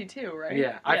one's salty too, right?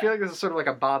 Yeah. I feel like this is sort of like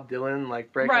a Bob Dylan,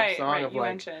 like, breakup song right, of, you like,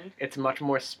 mentioned. it's much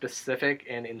more specific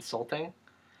and insulting.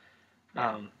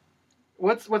 Yeah.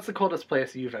 What's the coldest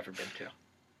place you've ever been to?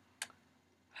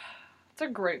 It's a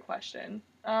great question.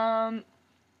 I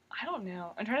don't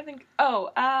know. I'm trying to think.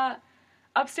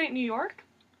 Upstate New York,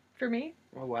 for me.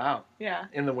 Oh, wow. Yeah.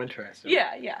 In the winter, I assume.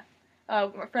 Yeah.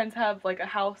 My friends have like a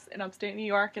house in upstate New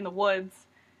York in the woods.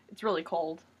 It's really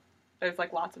cold. There's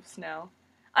like lots of snow.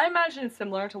 I imagine it's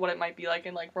similar to what it might be like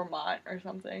in like Vermont or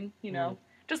something. You know,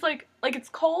 just like it's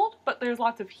cold, but there's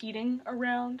lots of heating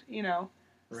around. You know.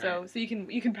 Right. So you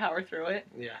can power through it.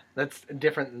 Yeah, that's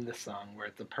different than this song where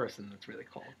it's a person that's really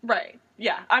cold. Right.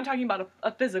 Yeah, I'm talking about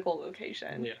a physical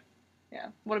location. Yeah. Yeah.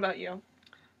 What about you?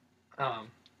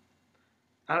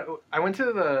 I went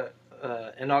to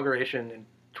the inauguration in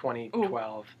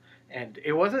 2012, and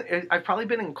it wasn't. I've probably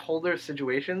been in colder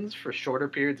situations for shorter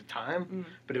periods of time,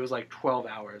 but it was like 12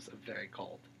 hours of very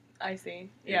cold. I see.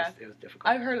 It was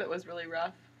difficult. I've heard it was really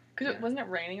rough. Because it wasn't it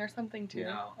raining or something too?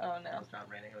 No. Oh no. It was not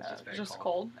raining. It was just very just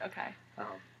cold. Okay. Um,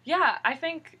 Yeah, I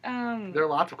think. there are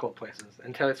lots of cold places,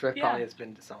 and Taylor Swift probably has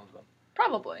been to some of them.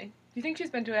 Probably. Do you think she's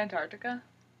been to Antarctica?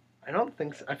 I don't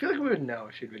think so. I feel like we would know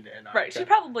if she'd been to Antarctica. Right. She'd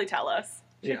probably tell us.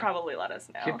 She'd Yeah. probably let us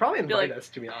know. She'd probably invite like, us,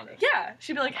 to be honest. Yeah.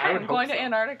 She'd be like, I hey, would I'm going hope to so.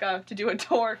 Antarctica to do a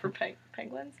tour for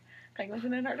penguins. Penguins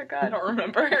in Antarctica? I don't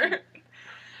remember.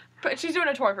 But she's doing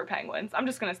a tour for penguins. I'm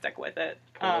just going to stick with it.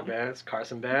 Polar bears,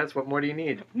 Carson bears. What more do you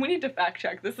need? We need to fact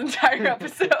check this entire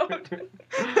episode.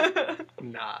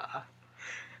 Nah.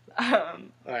 All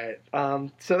right.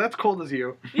 So that's Cold As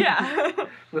You. Yeah.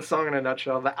 The song in a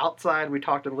nutshell. The Outside, we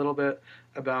talked a little bit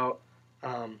about.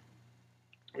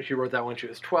 She wrote that when she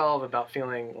was 12, about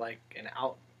feeling like an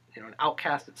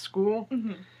outcast at school.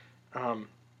 Mm-hmm.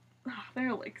 There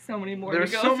are like so many more.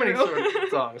 There's to go so through. many sort of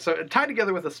songs. So tied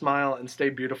together with A Smile and Stay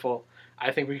Beautiful,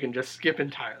 I think we can just skip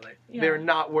entirely. Yeah. They're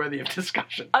not worthy of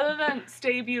discussion. Other than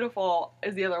Stay Beautiful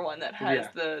is the other one that has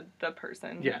the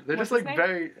person. Yeah, they're What's just his like name?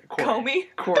 very Comey.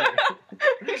 Corey.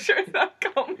 You sure it's not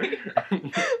Comey?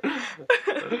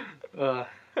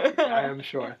 I am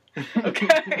sure. Okay.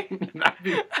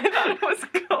 I thought it was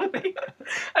Comey.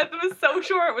 I was so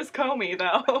sure it was Comey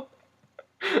though.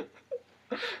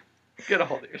 Get a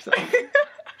hold of yourself.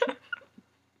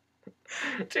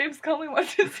 James Comey went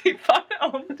to see Fun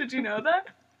Home. Did you know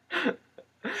that?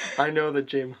 I know that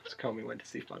James Comey went to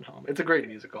see Fun Home. It's a great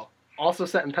musical. Also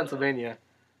set in Pennsylvania,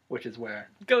 which is where.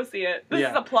 Go see it. This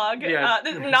is a plug. Yeah.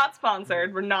 This is not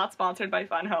sponsored. We're not sponsored by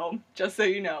Fun Home, just so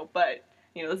you know. But,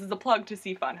 this is a plug to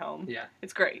see Fun Home. Yeah.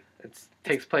 It's great. It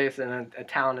takes place in a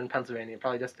town in Pennsylvania,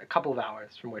 probably just a couple of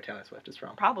hours from where Taylor Swift is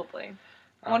from. Probably.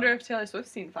 I wonder if Taylor Swift's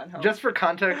seen Fun Home. Just for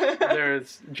context,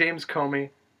 there's James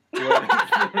Comey,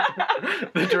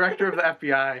 the director of the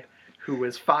FBI, who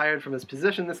was fired from his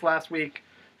position this last week.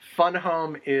 Fun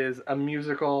Home is a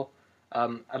musical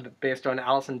based on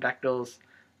Alison Bechdel's...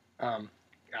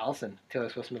 Alison, Taylor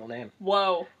Swift's middle name.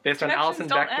 Whoa. Based on Alison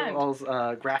Connections don't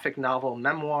Bechdel's graphic novel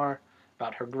memoir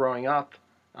about her growing up,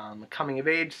 a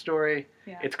coming-of-age story.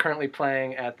 Yeah. It's currently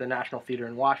playing at the National Theater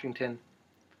in Washington,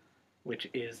 which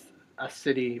is a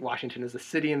city. Washington is a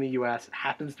city in the U.S. It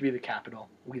happens to be the capital.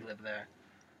 We live there.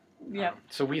 Yeah.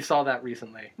 So we saw that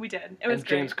recently. We did. It was and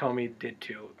great. James Comey did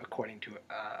too, according to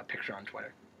a picture on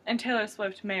Twitter. And Taylor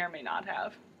Swift may or may not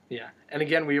have. Yeah. And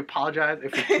again, we apologize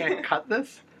if we can't cut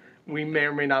this. We may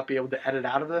or may not be able to edit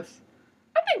out of this.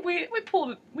 I think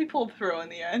we pulled through in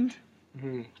the end.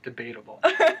 Debatable.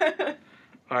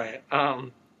 All right.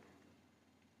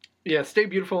 Yeah, Stay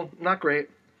Beautiful, not great.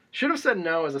 Should Have Said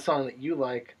No is a song that you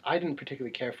like. I didn't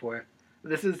particularly care for.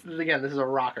 This is a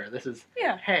rocker. This is,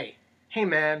 hey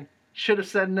man, should have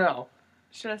said no.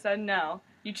 Should have said no.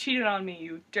 You cheated on me,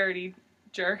 you dirty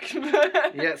jerk.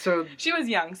 Yeah, so... She was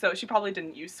young, so she probably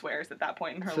didn't use swears at that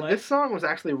point in her life. So this song was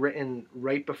actually written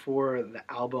right before the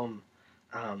album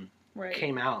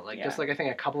came out. Just I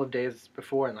think a couple of days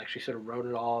before, and she sort of wrote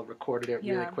it all, recorded it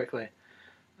really quickly.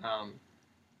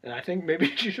 And I think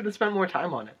maybe she should have spent more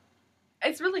time on it.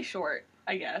 It's really short,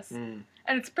 I guess. And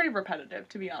it's pretty repetitive,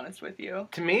 to be honest with you.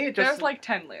 To me, it just... There's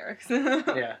 10 lyrics.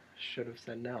 Yeah, should have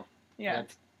said no. Yeah.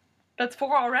 That's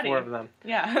 4 already. 4 of them.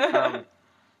 Yeah.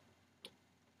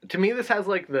 To me, this has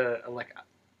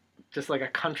just a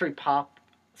country pop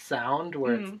sound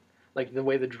where it's the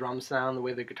way the drums sound, the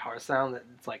way the guitar sound. That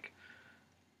it's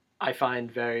I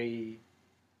find very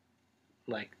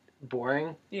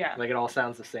boring. Yeah. It all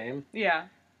sounds the same. Yeah.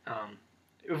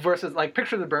 Versus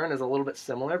Picture the Burn is a little bit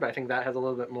similar, but I think that has a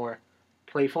little bit more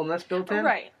playfulness built in.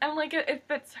 Right, and like it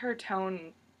fits her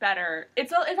tone better.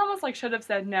 It's almost like Should Have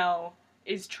Said No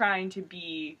is trying to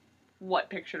be what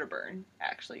Picture to Burn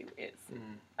actually is.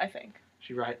 I think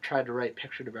she tried to write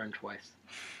Picture to Burn twice,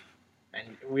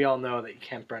 and we all know that you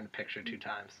can't burn a picture 2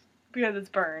 times because it's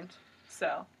burned.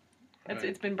 So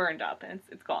it's been burned up and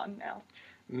it's gone now.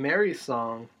 Mary's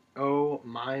song, Oh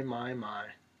My My My.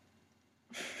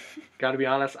 Gotta be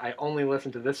honest, I only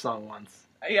listened to this song once.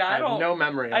 Yeah, I have no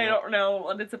memory of it. I don't know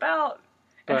what it's about.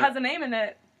 It has a name in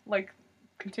it, like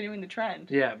continuing the trend.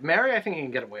 Yeah, Mary I think you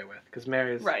can get away with, because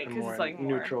Mary is a more like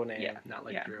neutral name, not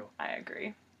like Drew. I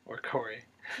agree. Or Corey.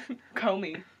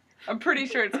 Comey. I'm pretty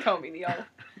sure it's Comey, Neil.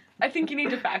 I think you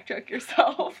need to fact check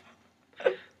yourself.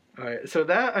 Alright, so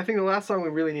I think the last song we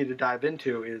really need to dive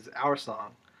into is our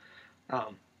song.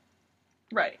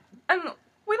 Right. And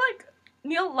we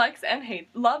Neil loves and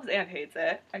hates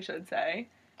it, I should say.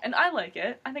 And I like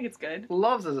it. I think it's good.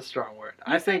 Loves is a strong word.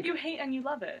 You said you hate and you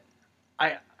love it.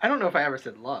 I don't know if I ever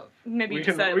said love. Maybe we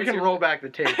can roll back the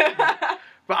tape.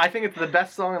 But I think it's the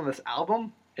best song on this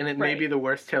album, and it may be the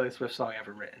worst Taylor Swift song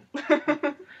ever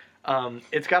written.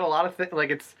 It's got a lot of things.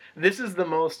 Like this is the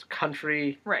most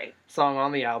country song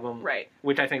on the album,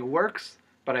 which I think works.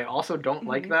 But I also don't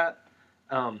like that.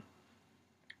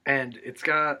 And it's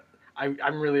got.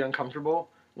 I'm really uncomfortable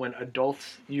when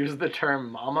adults use the term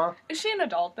mama. Is she an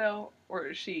adult though, or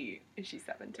is she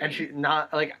 17? And she's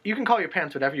not like you can call your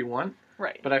parents whatever you want.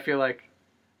 Right. But I feel like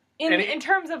in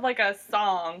terms of like a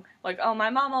song, like oh my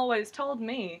mom always told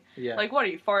me. Yeah. Like what are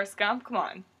you, Forrest Gump? Come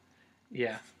on.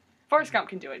 Yeah. Forrest Gump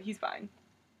can do it. He's fine.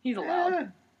 He's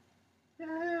allowed.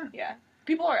 Yeah.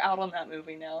 People are out on that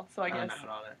movie now, so I guess I'm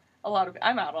out on it.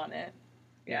 I'm out on it.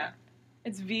 Yeah.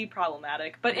 It's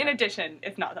problematic, but in addition,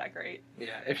 it's not that great.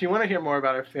 Yeah, if you want to hear more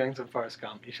about our feelings of Forrest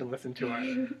Gump, you should listen to our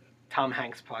Tom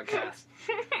Hanks podcast.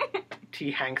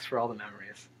 T. Hanks for all the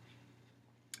memories.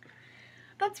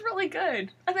 That's really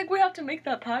good. I think we have to make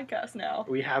that podcast now.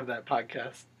 We have that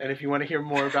podcast. And if you want to hear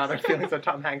more about our feelings of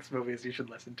Tom Hanks movies, you should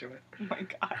listen to it. Oh my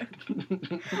god.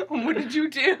 What did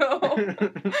you do?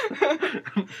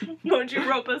 What did you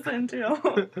rope us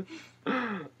into?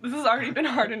 This has already been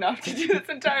hard enough to do this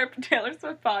entire Taylor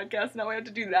Swift podcast. Now we have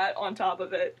to do that on top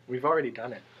of it. We've already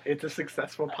done it. It's a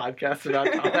successful podcast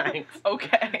about Tom Hanks.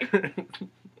 Okay.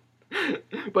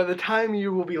 By the time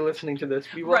you will be listening to this,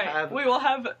 we will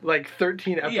have like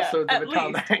 13 episodes of a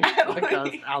Tom Hanks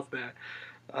podcast out there.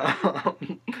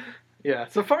 Yeah,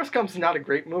 so Forrest Gump's not a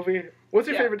great movie. What's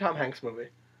your favorite Tom Hanks movie?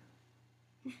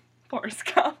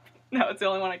 Forrest Gump. No, it's the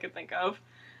only one I could think of.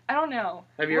 I don't know.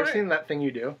 Have you ever seen That Thing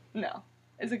You Do? No.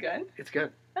 Is it good? It's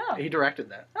good. Oh. He directed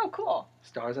that. Oh, cool.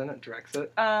 Stars in it, directs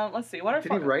it. Let's see. Did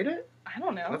he write it? I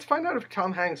don't know. Let's find out if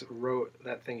Tom Hanks wrote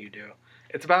That Thing You Do.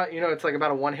 It's about, it's like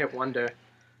about a one-hit wonder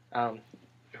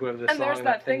who have this and song. there's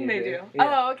that thing they do.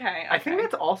 Yeah. Oh, okay. I think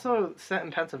that's also set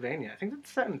in Pennsylvania. I think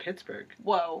it's set in Pittsburgh.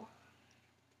 Whoa.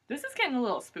 This is getting a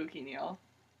little spooky, Neil.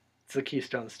 It's the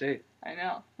Keystone State. I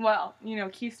know. Well,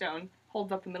 Keystone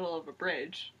holds up the middle of a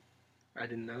bridge. I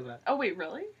didn't know that. Oh, wait,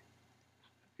 really?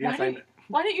 Yes,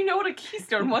 why didn't you know what a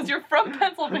keystone was? You're from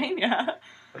Pennsylvania.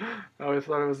 I always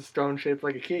thought it was a stone shaped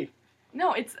like a key.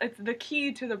 No, it's the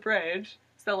key to the bridge.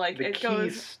 So, like, it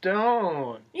goes...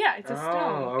 Keystone. Yeah, it's a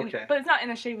stone. Oh, okay. But it's not in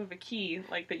the shape of a key,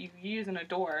 like, that you use in a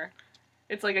door.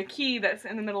 It's like a key that's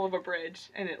in the middle of a bridge,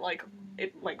 and it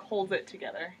holds it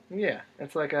together. Yeah,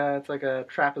 it's like a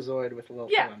trapezoid with a little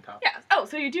thing on top. Yeah. Oh,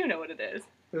 so you do know what it is.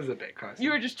 This is a bit, Carson. You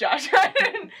were just joshing.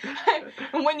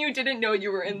 And when you didn't know,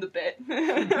 you were in the bit.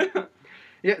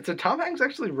 Yeah, so Tom Hanks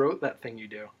actually wrote That Thing You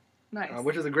Do. Nice.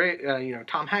 Which is a great,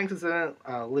 Tom Hanks is in it,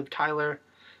 Liv Tyler,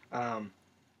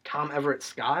 Tom Everett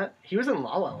Scott. He was in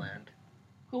La La Land.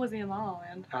 Who was he in La La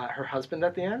Land? Her husband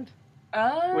at the end.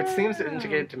 Oh. Which seems to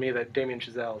indicate to me that Damien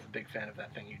Chazelle is a big fan of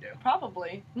That Thing You Do.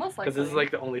 Probably. Most likely. Because this is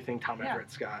like the only thing Tom Everett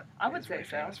Scott is really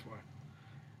famous for.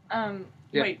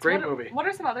 Wait, great movie. What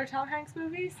are some other Tom Hanks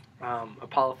movies?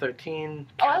 Apollo 13,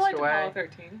 Castaway. Oh, I liked Apollo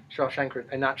 13.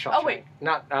 Shawshank, not Shawshank. Oh, wait.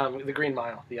 Not The Green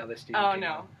Mile, the other Stephen King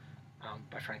no.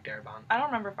 By Frank Darabont. I don't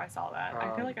remember if I saw that.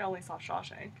 I feel like I only saw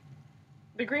Shawshank.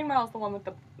 The Green Mile is the one with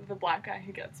the black guy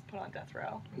who gets put on death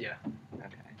row. Yeah.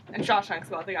 Okay. And Shawshank's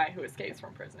about the guy who escapes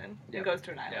from prison and goes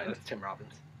to an island. Yeah, that's Tim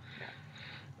Robbins.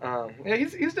 Yeah.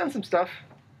 He's done some stuff.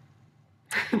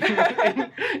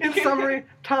 in summary,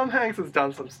 Tom Hanks has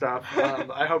done some stuff.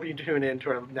 I hope you tune in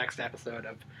to our next episode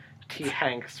of T.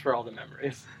 Hanks for all the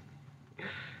memories.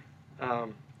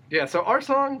 So our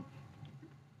song,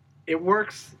 it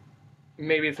works.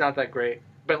 Maybe it's not that great,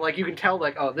 but like you can tell,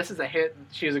 like, oh, this is a hit.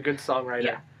 She's a good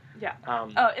songwriter. Yeah.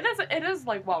 It is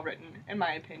like well written in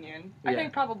my opinion. I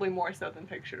think probably more so than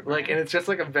Picture to Burn. Like, and it's just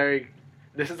like a very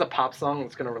this is a pop song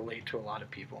that's going to relate to a lot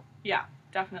of people. Yeah,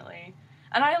 definitely.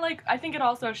 And I think it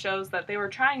also shows that they were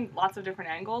trying lots of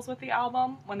different angles with the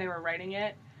album when they were writing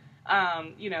it.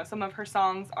 You know, some of her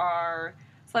songs are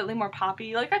slightly more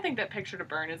poppy. Like, I think that Picture to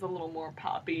Burn is a little more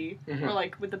poppy, or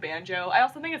like with the banjo. I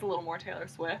also think it's a little more Taylor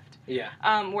Swift. Yeah.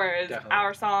 Whereas definitely.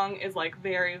 Our Song is like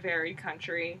very, very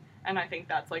country, and I think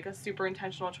that's like a super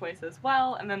intentional choice as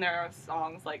well. And then there are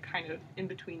songs like kind of in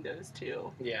between those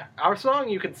two. Yeah. Our Song,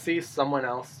 you could see someone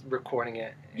else recording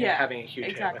it and having a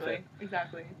huge hit with it.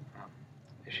 Exactly.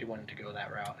 If she wanted to go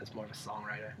that route as more of a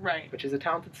songwriter. Right. Which is a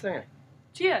talented singer.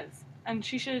 She is. And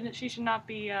she should not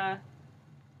be I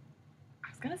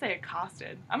was gonna say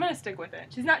accosted. I'm gonna stick with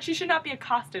it. She should not be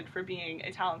accosted for being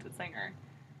a talented singer.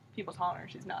 People telling her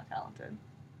she's not talented.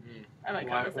 I might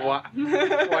cut this out.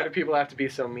 Why do people have to be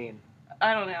so mean?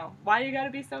 I don't know. Why you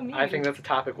gotta be so mean? I think that's a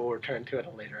topic we'll return to in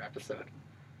a later episode.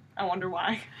 I wonder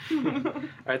why.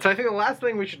 Alright, so I think the last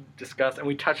thing we should discuss, and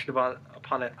we touched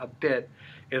upon it a bit,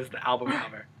 is the album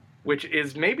cover, which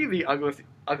is maybe the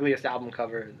ugliest album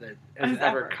cover that has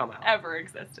ever come out. Ever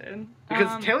existed.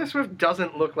 Because Taylor Swift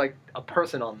doesn't look like a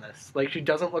person on this. Like, she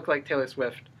doesn't look like Taylor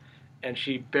Swift, and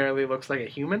she barely looks like a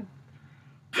human.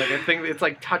 Like, I think it's,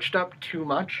 like, touched up too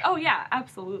much. Oh, yeah,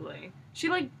 absolutely. She,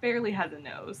 like, barely has a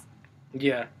nose.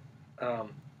 Yeah. And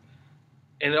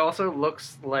it also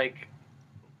looks like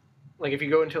if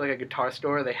you go into, like, a guitar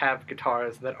store, they have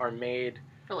guitars that are made...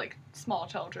 For, like, small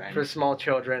children. For small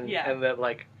children. Yeah. And that,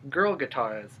 like, girl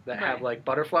guitars that have, like,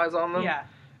 butterflies on them. Yeah.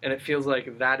 And it feels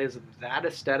like that is that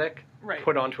aesthetic right.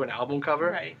 put onto an album cover.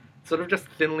 Right. Sort of just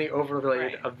thinly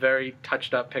overlaid a very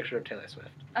touched-up picture of Taylor Swift.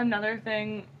 Another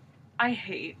thing I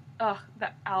hate,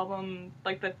 the album,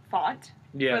 like, the font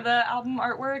Yeah. for the album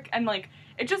artwork. And, like,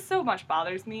 it just so much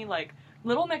bothers me. Like,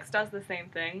 Little Mix does the same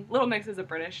thing. Little Mix is a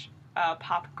British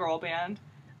pop girl band.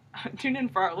 Tune in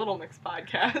for our Little Mix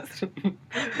podcast.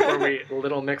 Where we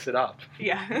little mix it up.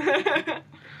 Yeah.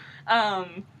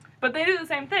 But they do the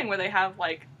same thing where they have,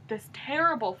 like, this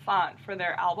terrible font for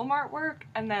their album artwork,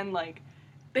 and then, like,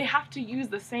 they have to use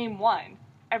the same one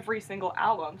every single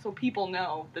album so people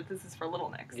know that this is for Little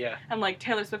Mix. Yeah. And, like,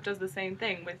 Taylor Swift does the same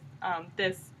thing with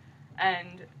this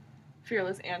and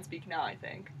Fearless and Speak Now, I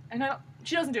think. And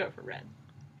she doesn't do it for Red.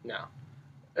 No.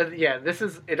 Yeah,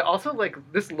 it also, like,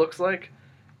 this looks like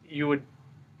you would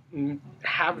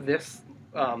have this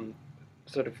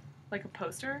sort of like a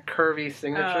poster curvy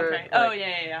signature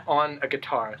on a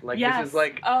guitar. Like, this is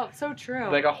like so true.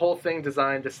 Like a whole thing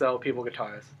designed to sell people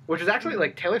guitars, which is actually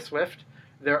like Taylor Swift.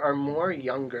 There are more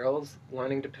young girls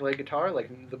learning to play guitar.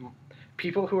 Like, the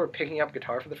people who are picking up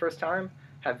guitar for the first time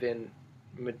have been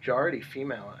majority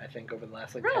female, I think, over the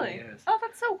last 10 years. Oh,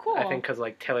 that's so cool. I think because,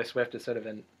 like, Taylor Swift is sort of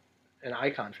an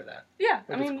icon for that. Yeah,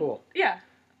 which is cool. Yeah.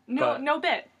 No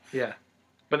bit. Yeah.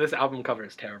 But this album cover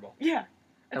is terrible. Yeah.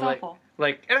 It's awful.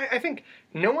 And I think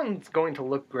no one's going to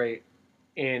look great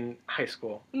in high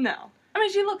school. No. I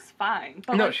mean, she looks fine.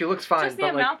 But, no, she looks fine. Just the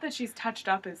amount that she's touched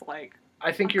up is, like,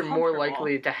 I think you're more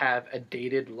likely to have a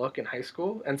dated look in high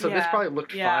school. And so this probably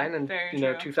looked fine in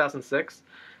 2006.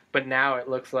 But now it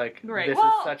looks like this is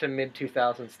such a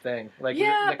mid-2000s thing. Like,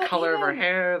 the color of her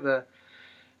hair,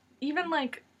 even,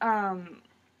 like,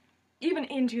 even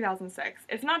in 2006.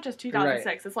 It's not just 2006.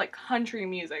 Right. It's, like, country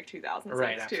music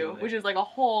 2006, too. Which is, like, a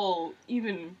whole,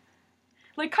 even...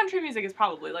 Like, country music is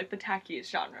probably, like, the tackiest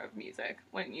genre of music,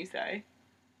 wouldn't you say?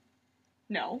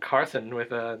 No. Carson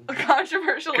with a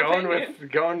controversial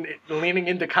opinion. Leaning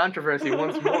into controversy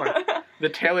once more. The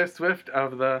Taylor Swift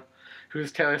of the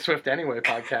Who's Taylor Swift Anyway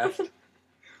podcast.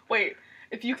 Wait,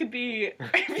 if you could be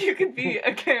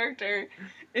a character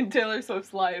in Taylor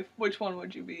Swift's life, which one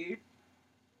would you be?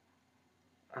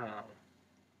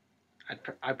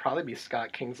 I'd probably be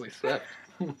Scott Kingsley Swift.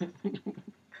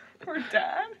 Her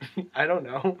dad? I don't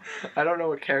know. I don't know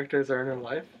what characters are in her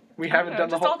life. We haven't done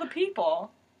the whole... Just all the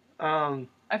people.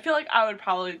 I feel like I would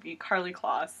probably be Carly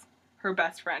Kloss, her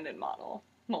best friend and model,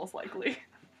 most likely.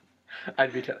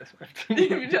 I'd be Taylor Swift. You'd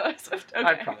be Taylor Swift, okay.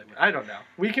 I probably would. I don't know.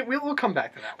 We'll come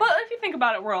back to that one. But if you think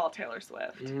about it, we're all Taylor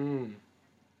Swift. Mm.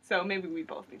 So maybe we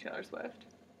both be Taylor Swift.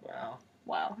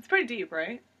 Wow. It's pretty deep,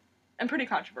 right? And pretty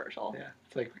controversial. Yeah.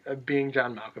 It's like being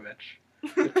John Malkovich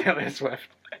with Taylor Swift.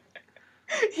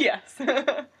 Yes.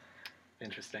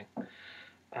 Interesting.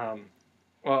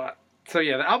 So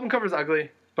yeah, the album cover's ugly,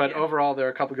 but overall there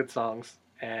are a couple good songs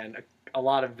and a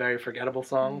lot of very forgettable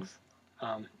songs.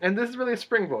 And this is really a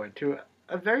springboard to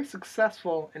a very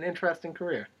successful and interesting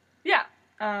career. Yeah.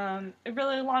 It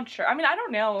really launched her. I mean, I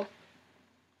don't know,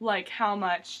 like, how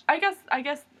much... I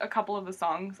guess a couple of the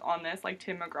songs on this, like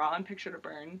Tim McGraw and Picture to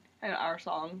Burn and Our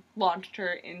Song, launched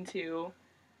her into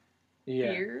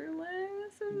Fearless?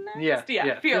 is next?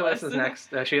 Yeah. Fearless is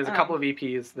next. She has a couple of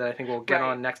EPs that I think we'll get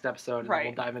on next episode, and then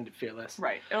we'll dive into Fearless.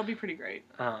 Right. It'll be pretty great.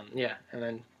 Yeah, and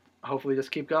then hopefully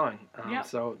just keep going.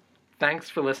 So thanks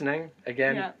for listening.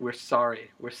 Again, we're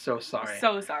sorry. We're so sorry.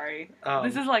 So sorry.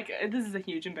 This is a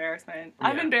huge embarrassment.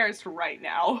 I'm embarrassed right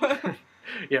now.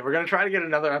 Yeah, we're going to try to get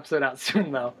another episode out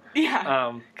soon, though.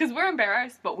 Yeah, because we're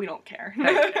embarrassed, but we don't care.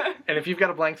 And if you've got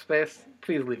a blank space,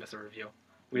 please leave us a review.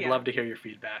 We'd love to hear your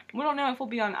feedback. We don't know if we'll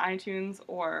be on iTunes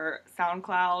or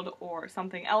SoundCloud or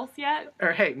something else yet.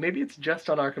 Or, hey, maybe it's just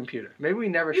on our computer. Maybe we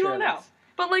never share this. You don't know.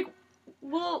 But, like,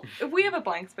 if we have a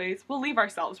blank space, we'll leave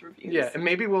ourselves reviews. Yeah, and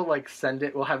maybe we'll, like, send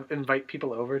it. We'll invite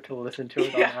people over to listen to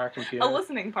it on our computer. A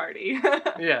listening party.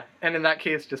 Yeah, and in that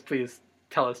case, just please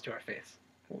tell us to our face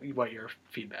what your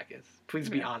feedback is. Please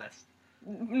be honest.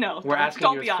 No, we're asking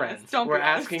don't you be as honest. friends. Don't we're be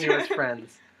asking you as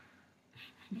friends.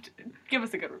 Give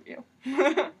us a good review.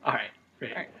 All right,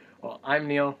 great. All right. Well, I'm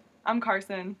Neil. I'm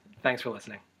Carson. Thanks for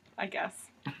listening. I guess.